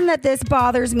reason that this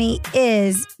bothers me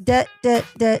is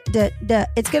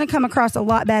it's going to come across a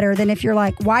lot better than if you're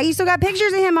like, why you still got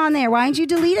pictures of him on there? Why haven't you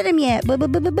deleted him yet? Blah, blah,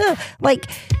 blah, blah, blah.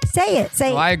 Like, say it.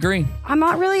 Say, I agree. I'm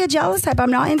not really a jealous type. I'm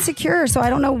not insecure, so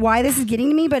I don't know why this is getting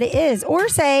to me, but it is. Or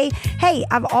say, hey,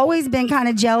 I've always been kind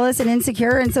of jealous and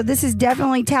insecure, and so this is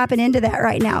definitely tapping into that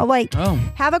right now. Like,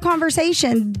 have a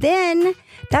conversation. Then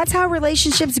that's how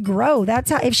relationships grow.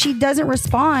 That's how, if she doesn't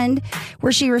respond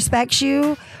where she respects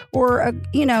you, or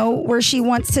where she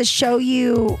wants to show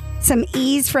you some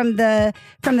ease from the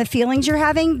feelings you're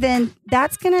having, then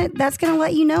that's gonna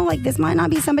let you know, like, this might not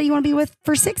be somebody you want to be with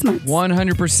for 6 months.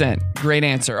 100%. Great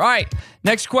answer. All right,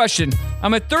 next question.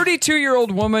 I'm a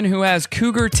 32-year-old woman who has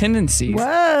cougar tendencies.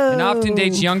 Whoa. And often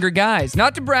dates younger guys.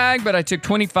 Not to brag, but I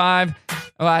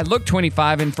look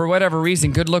 25, and for whatever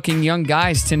reason, good-looking young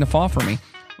guys tend to fall for me.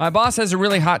 My boss has a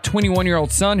really hot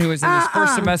 21-year-old son who is in his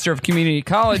first semester of community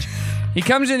college. He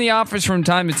comes in the office from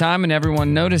time to time, and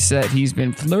everyone noticed that he's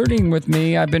been flirting with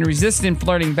me. I've been resistant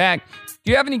flirting back.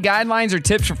 Do you have any guidelines or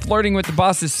tips for flirting with the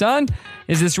boss's son?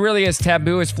 Is this really as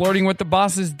taboo as flirting with the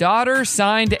boss's daughter?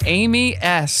 Signed, Amy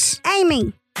S.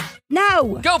 Amy,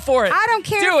 no. Go for it. I don't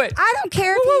care. Do it. I don't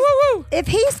care if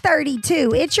he's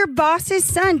 32. It's your boss's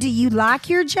son. Do you like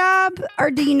your job or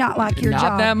do you not like your job?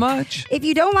 Not that much. If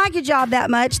you don't like your job that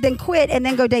much, then quit and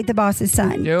then go date the boss's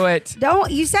son. Do it.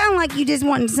 You sound like you just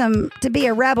want to be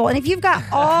a rebel. And if you've got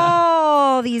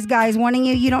all these guys wanting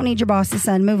you, you don't need your boss's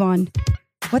son. Move on.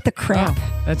 What the crap?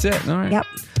 Oh, that's it. All right. Yep.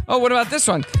 Oh, what about this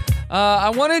one? I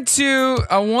wanted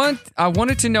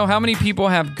to know how many people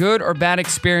have good or bad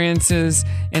experiences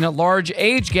in a large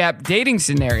age gap dating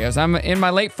scenarios. I'm in my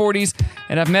late 40s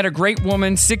and I've met a great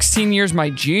woman 16 years my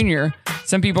junior.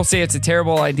 Some people say it's a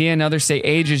terrible idea and others say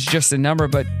age is just a number,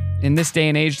 but in this day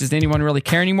and age, does anyone really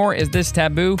care anymore? Is this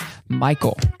taboo?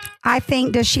 Michael. I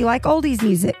think, does she like oldies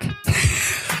music?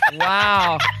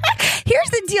 Wow. Here's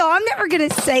the deal. I'm never going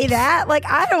to say that. Like,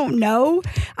 I don't know.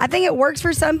 I think it works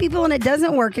for some people and it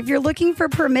doesn't work. If you're looking for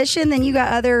permission, then you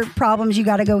got other problems you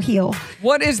got to go heal.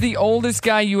 What is the oldest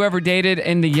guy you ever dated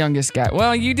and the youngest guy?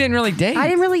 Well, you didn't really date. I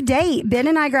didn't really date. Ben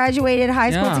and I graduated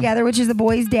high school together, which is the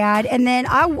boy's dad. And then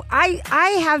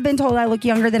I have been told I look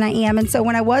younger than I am. And so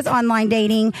when I was online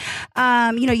dating,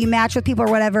 you match with people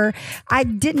or whatever, I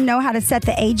didn't know how to set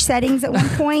the age settings at one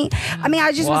point. I mean,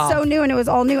 I just was so new and it was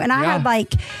all new. And I had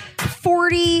like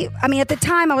 40, at the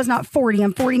time I was not 40,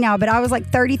 I'm 40 now, but I was like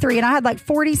 33 and I had like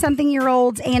 40 something year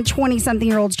olds and 20 something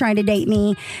year olds trying to date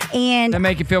me. And that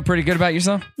make you feel pretty good about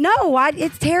yourself? No,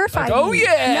 it's terrified me. Oh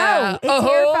yeah. No, it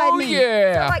terrified me.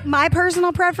 Yeah. So like my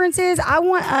personal preference is I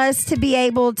want us to be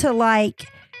able to like,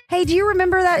 hey, do you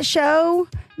remember that show?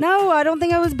 No, I don't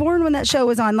think I was born when that show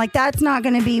was on. Like, that's not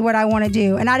going to be what I want to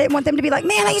do. And I didn't want them to be like,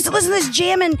 man, I used to listen to this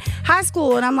jam in high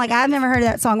school. And I'm like, I've never heard of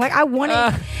that song. Like, I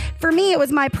wanted, for me, it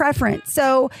was my preference.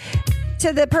 So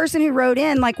to the person who wrote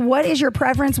in, like, what is your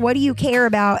preference? What do you care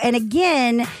about? And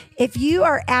again, if you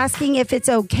are asking if it's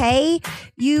okay,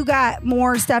 you got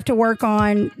more stuff to work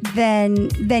on than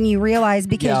you realize,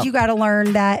 because you got to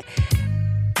learn that,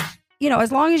 you know,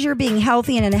 as long as you're being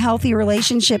healthy and in a healthy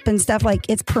relationship and stuff, like,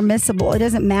 it's permissible. It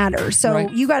doesn't matter. So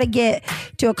you got to get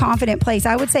to a confident place.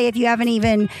 I would say if you haven't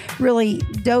even really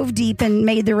dove deep and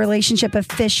made the relationship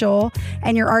official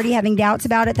and you're already having doubts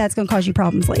about it, that's going to cause you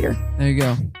problems later. There you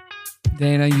go.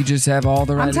 Dana, you just have all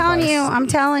the right advice. I'm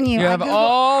telling you. You have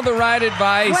all the right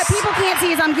advice. What people can't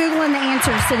see is I'm Googling the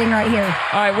answers sitting right here.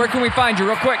 All right, where can we find you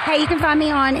real quick? Hey, you can find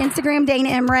me on Instagram, Dana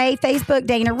M. Ray, Facebook,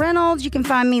 Dana Reynolds. You can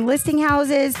find me listing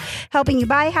houses, helping you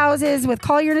buy houses with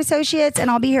Collier & Associates, and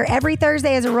I'll be here every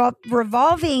Thursday as a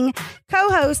revolving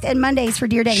co-host and Mondays for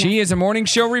Dear Dana. She is a morning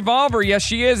show revolver. Yes,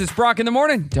 she is. It's Brock in the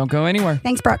morning. Don't go anywhere.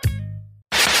 Thanks, Brock.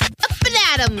 Up and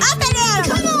at 'em. Up and at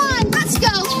 'em. Come on, let's go.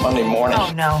 It's Monday morning.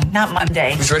 Oh, no, not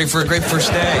Monday. Who's ready for a great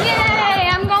first day? Yay,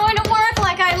 I'm going to work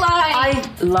like I like.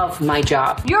 I love my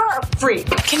job. You're a freak.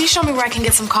 Can you show me where I can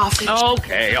get some coffee?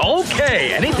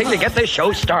 Okay. Anything to get this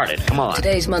show started. Come on.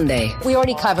 Today's Monday. We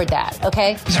already covered that,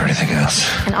 okay? Is there anything else?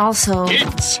 And also...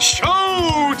 It's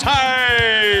showtime!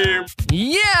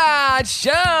 Yeah, it's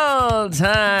show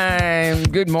time.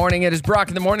 Good morning. It is Brock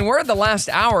in the morning. We're at the last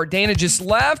hour. Dana just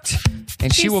left.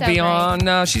 And she will be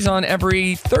on, she's on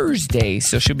every Thursday,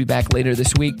 so she'll be back later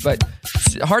this week. But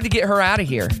it's hard to get her out of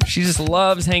here. She just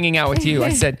loves hanging out with you. I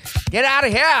said, get out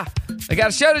of here. I got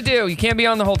a show to do. You can't be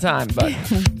on the whole time. But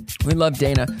we love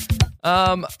Dana.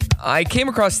 I came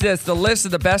across the list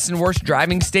of the best and worst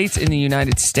driving states in the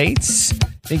United States.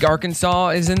 I think Arkansas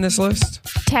is in this list.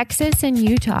 Texas and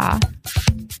Utah.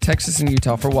 Texas and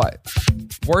Utah for what?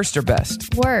 Worst or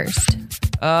best? Worst.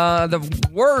 The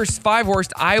worst, 5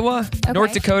 worst: Iowa,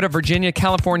 North Dakota, Virginia,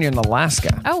 California, and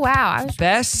Alaska. Oh, wow.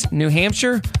 Best: New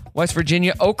Hampshire, West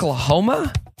Virginia,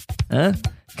 Oklahoma,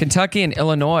 Kentucky, and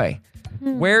Illinois.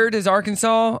 Where does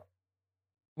Arkansas,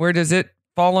 where does it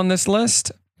fall on this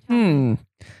list?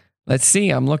 Let's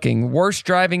see. I'm looking. Worst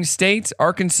driving states.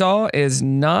 Arkansas is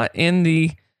not in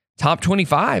the top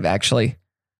 25, actually,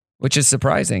 which is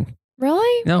surprising.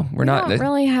 Really? No, we're not. We don't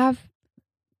really have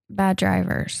bad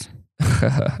drivers.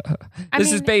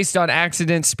 This is based on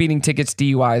accidents, speeding tickets,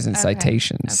 DUIs, and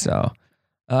citations. So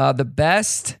the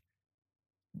best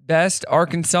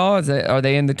Arkansas, are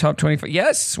they in the top 25?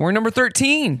 Yes, we're number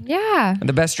 13. Yeah.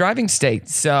 The best driving state.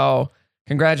 So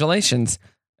congratulations.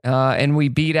 And we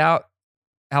beat out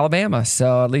Alabama.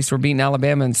 So at least we're beating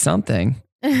Alabama in something.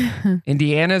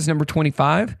 Indiana is number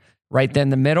 25. Right then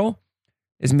the middle.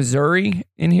 Is Missouri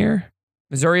in here?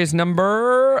 Missouri is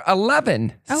number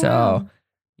 11. Wow.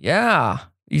 Yeah.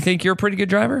 You think you're a pretty good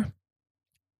driver?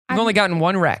 I've only gotten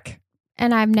one wreck.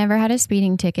 And I've never had a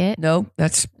speeding ticket. No,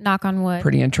 that's knock on wood.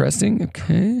 Pretty interesting.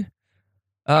 Okay.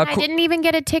 I didn't even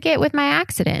get a ticket with my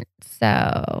accident.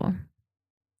 So.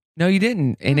 No, you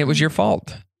didn't. And it was your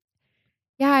fault.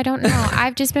 Yeah, I don't know.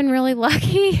 I've just been really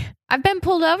lucky. I've been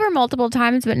pulled over multiple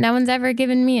times, but no one's ever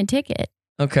given me a ticket.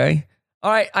 Okay.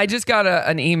 All right. I just got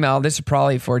an email. This is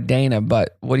probably for Dana,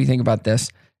 but what do you think about this?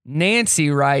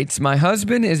 Nancy writes, my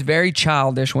husband is very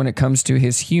childish when it comes to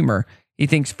his humor. He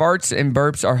thinks farts and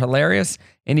burps are hilarious,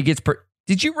 and he gets...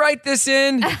 Did you write this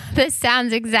in? This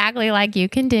sounds exactly like you.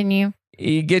 Continue.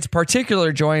 He gets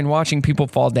particular joy in watching people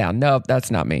fall down. Nope,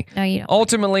 that's not me. No, you don't.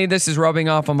 Ultimately, this is rubbing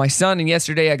off on my son, and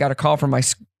yesterday I got a call from my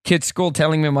kid's school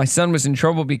telling me my son was in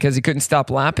trouble because he couldn't stop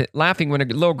laughing when a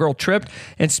little girl tripped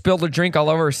and spilled a drink all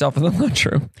over herself in the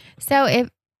lunchroom. So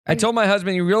I told my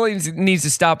husband he really needs to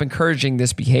stop encouraging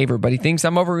this behavior, but he thinks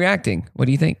I'm overreacting. What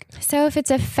do you think? So if it's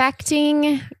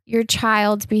affecting your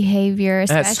child's behavior,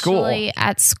 especially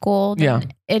at school,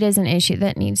 then it is an issue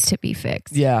that needs to be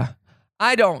fixed. Yeah.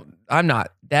 I'm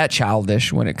not that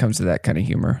childish when it comes to that kind of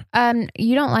humor.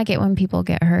 You don't like it when people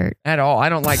get hurt. At all. I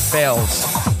don't like fails.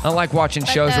 I don't like watching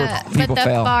shows where people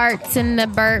fail. But the farts and the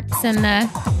burps and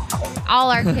all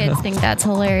our kids think that's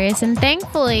hilarious. And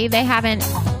thankfully, they haven't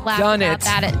laughed about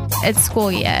that at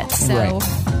school yet. So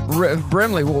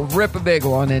Brimley will rip a big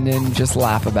one and then just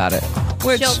laugh about it.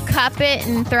 She'll cup it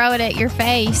and throw it at your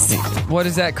face. What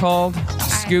is that called?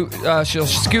 She'll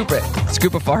scoop it.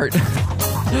 Scoop a fart.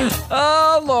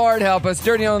 Oh, Lord help us.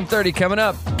 Dirty on 30 coming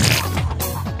up.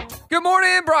 Good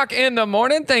morning, Brock in the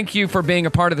morning. Thank you for being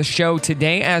a part of the show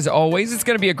today. As always, it's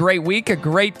going to be a great week, a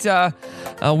great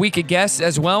week of guests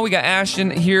as well. We got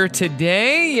Ashton here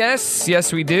today.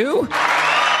 Yes, we do.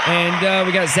 And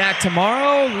we got Zach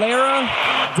tomorrow, Lara,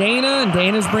 Dana, and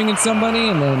Dana's bringing somebody,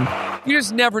 and then you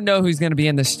just never know who's going to be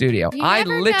in the studio. I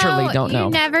literally don't know.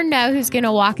 You never know who's going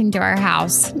to walk into our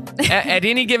house. at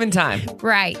any given time.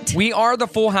 Right. We are the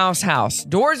Full House.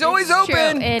 Doors always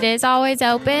open. True. It is always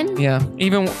open. Yeah.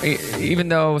 Even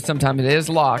though sometimes it is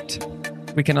locked,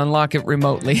 we can unlock it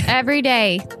remotely. Every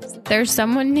day, there's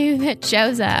someone new that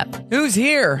shows up. Who's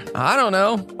here? I don't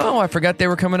know. Oh, I forgot they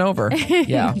were coming over.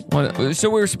 Yeah. So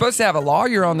we were supposed to have a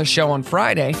lawyer on the show on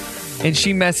Friday, and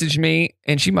she messaged me,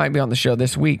 and she might be on the show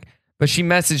this week, but she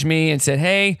messaged me and said,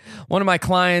 hey, one of my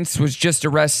clients was just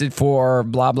arrested for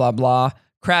blah, blah, blah.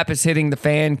 Crap is hitting the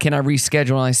fan. Can I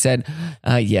reschedule? And I said,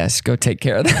 yes, go take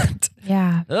care of that.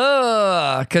 Yeah.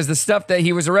 Because the stuff that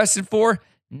he was arrested for,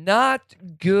 not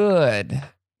good.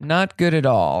 Not good at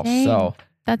all. Dang. So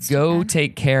go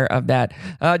take care of that.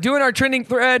 Doing our trending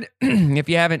thread, if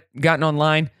you haven't gotten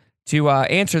online to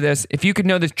answer this, if you could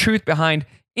know the truth behind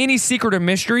any secret or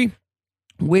mystery,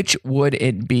 which would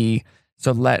it be?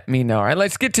 So let me know. All right,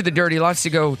 let's get to the dirty. Lots to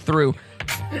go through.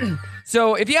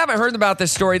 So if you haven't heard about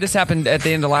this story, this happened at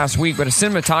the end of last week, but a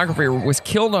cinematographer was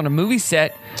killed on a movie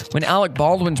set when Alec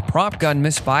Baldwin's prop gun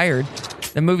misfired.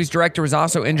 The movie's director was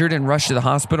also injured and rushed to the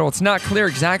hospital. It's not clear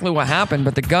exactly what happened,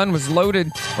 but the gun was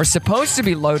loaded, or supposed to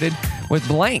be loaded, with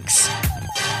blanks.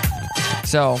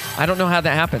 So I don't know how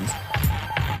that happened.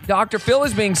 Dr. Phil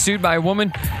is being sued by a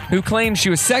woman who claims she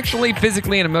was sexually,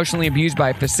 physically, and emotionally abused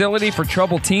by a facility for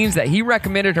troubled teens that he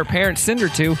recommended her parents send her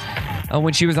to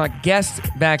when she was a guest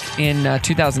back in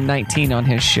 2019 on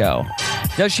his show.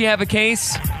 Does she have a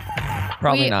case?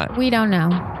 Probably not. We don't know.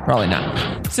 Probably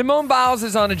not. Simone Biles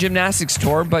is on a gymnastics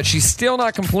tour, but she's still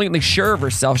not completely sure of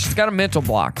herself. She's got a mental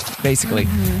block, basically.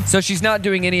 So she's not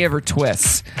doing any of her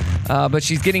twists. But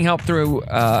she's getting help through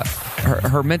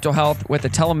her mental health with a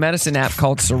telemedicine app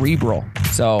called Cerebral.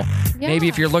 So maybe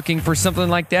if you're looking for something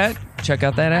like that, check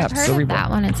out that app. I've heard Cerebral. of that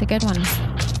one. It's a good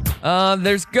one.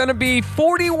 There's going to be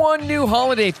 41 new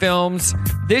holiday films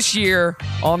this year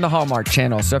on the Hallmark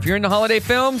Channel. So if you're into holiday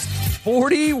films,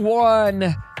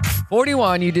 41.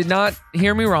 41, you did not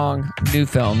hear me wrong, new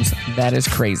films. That is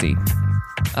crazy.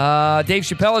 Dave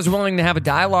Chappelle is willing to have a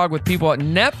dialogue with people at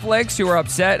Netflix who are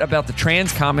upset about the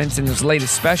trans comments in his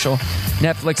latest special.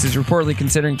 Netflix is reportedly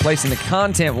considering placing a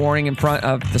content warning in front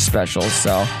of the specials,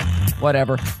 so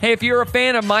whatever. Hey, if you're a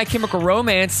fan of My Chemical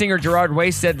Romance, singer Gerard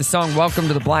Way said the song Welcome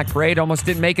to the Black Parade almost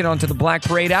didn't make it onto the Black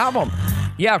Parade album.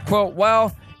 Yeah, quote,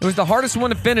 well, it was the hardest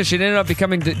one to finish. It ended up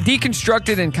becoming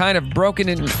deconstructed and kind of broken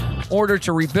in order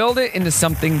to rebuild it into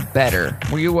something better.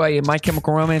 Were you a My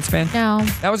Chemical Romance fan? No.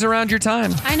 That was around your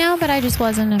time. I know, but I just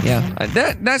wasn't a fan.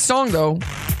 Yeah. That song, though,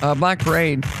 Black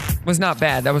Parade, was not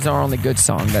bad. That was our only good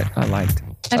song that I liked.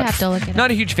 I'd have to look at it. Not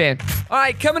a huge fan. All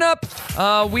right, coming up,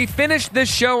 we finished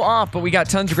this show off, but we got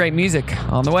tons of great music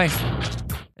on the way.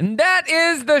 And that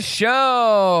is the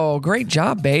show. Great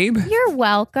job, babe. You're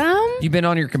welcome. You've been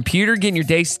on your computer getting your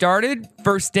day started.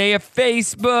 First day of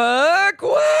Facebook.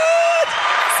 What?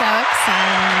 So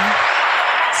exciting.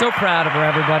 So proud of her,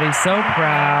 everybody. So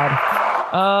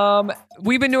proud.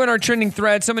 We've been doing our trending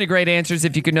thread. So many great answers.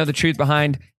 If you could know the truth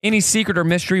behind any secret or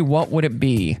mystery, what would it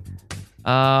be?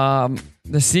 The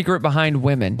secret behind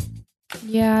women.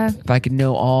 Yeah. If I could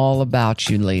know all about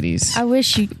you, ladies. I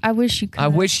wish you could. I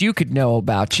wish you could know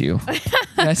about you.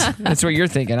 That's what you're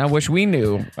thinking. I wish we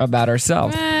knew about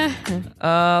ourselves.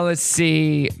 Let's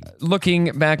see.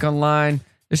 Looking back online,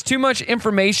 there's too much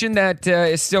information that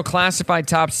is still classified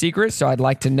top secret, so I'd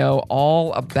like to know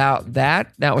all about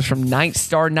that. That was from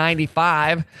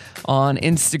Nightstar95 on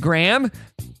Instagram.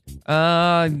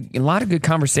 A lot of good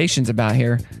conversations about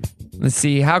here. Let's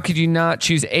see. How could you not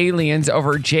choose aliens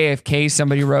over JFK?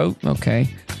 Somebody wrote.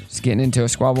 Okay. Just getting into a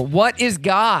squabble. What is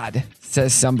God?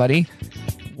 Says somebody.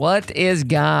 What is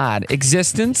God?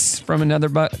 Existence from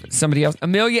somebody else.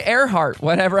 Amelia Earhart.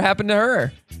 Whatever happened to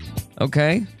her?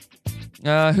 Okay.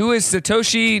 Who is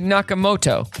Satoshi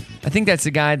Nakamoto? I think that's the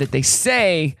guy that they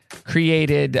say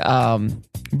created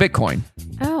Bitcoin.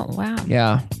 Oh, wow.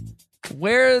 Yeah.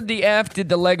 Where the F did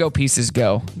the Lego pieces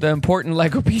go? The important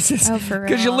Lego pieces. Oh, for real.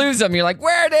 Because you lose them. You're like,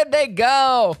 where did they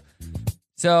go?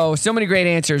 So many great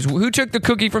answers. Who took the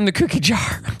cookie from the cookie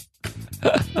jar?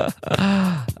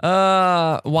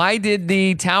 Why did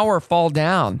the tower fall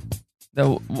down?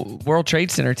 The World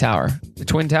Trade Center tower. The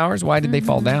Twin Towers? Why did they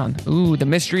fall down? Ooh, the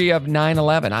mystery of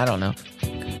 9/11. I don't know.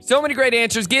 So many great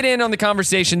answers. Get in on the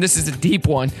conversation. This is a deep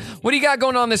one. What do you got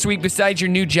going on this week besides your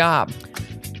new job?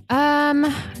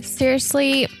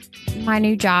 Seriously, my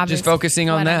new job just is focusing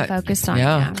on what that. I'm focused on.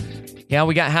 Yeah. Yeah,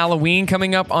 we got Halloween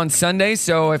coming up on Sunday.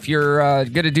 So if you're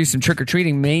going to do some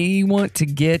trick-or-treating, may want to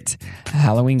get a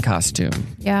Halloween costume.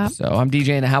 Yeah. So I'm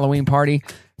DJing a Halloween party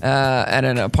at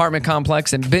an apartment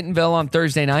complex in Bentonville on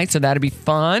Thursday night. So that'll be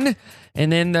fun. And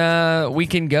then the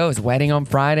weekend goes. Wedding on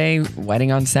Friday,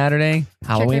 wedding on Saturday,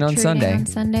 Halloween on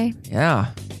Sunday.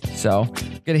 Yeah. So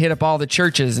gonna hit up all the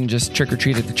churches and just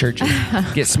trick-or-treat at the churches.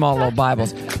 Get small little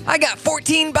Bibles. I got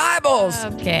 14 Bibles.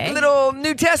 Okay. Little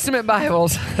New Testament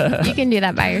Bibles. You can do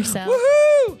that by yourself.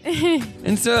 Woohoo!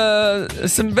 And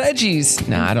some veggies.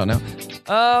 Nah, I don't know.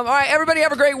 All right, everybody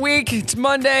have a great week. It's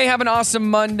Monday. Have an awesome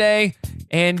Monday.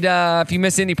 And if you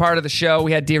miss any part of the show,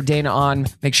 we had Dear Dana on.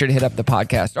 Make sure to hit up the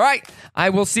podcast. All right. I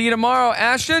will see you tomorrow.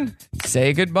 Ashton,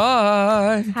 say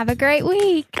goodbye. Have a great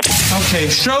week. Okay,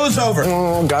 show's over.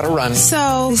 Gotta run.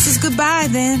 So, this is goodbye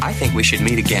then. I think we should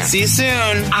meet again. See you soon.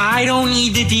 I don't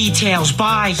need the details.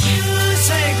 Bye.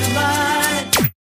 Say goodbye.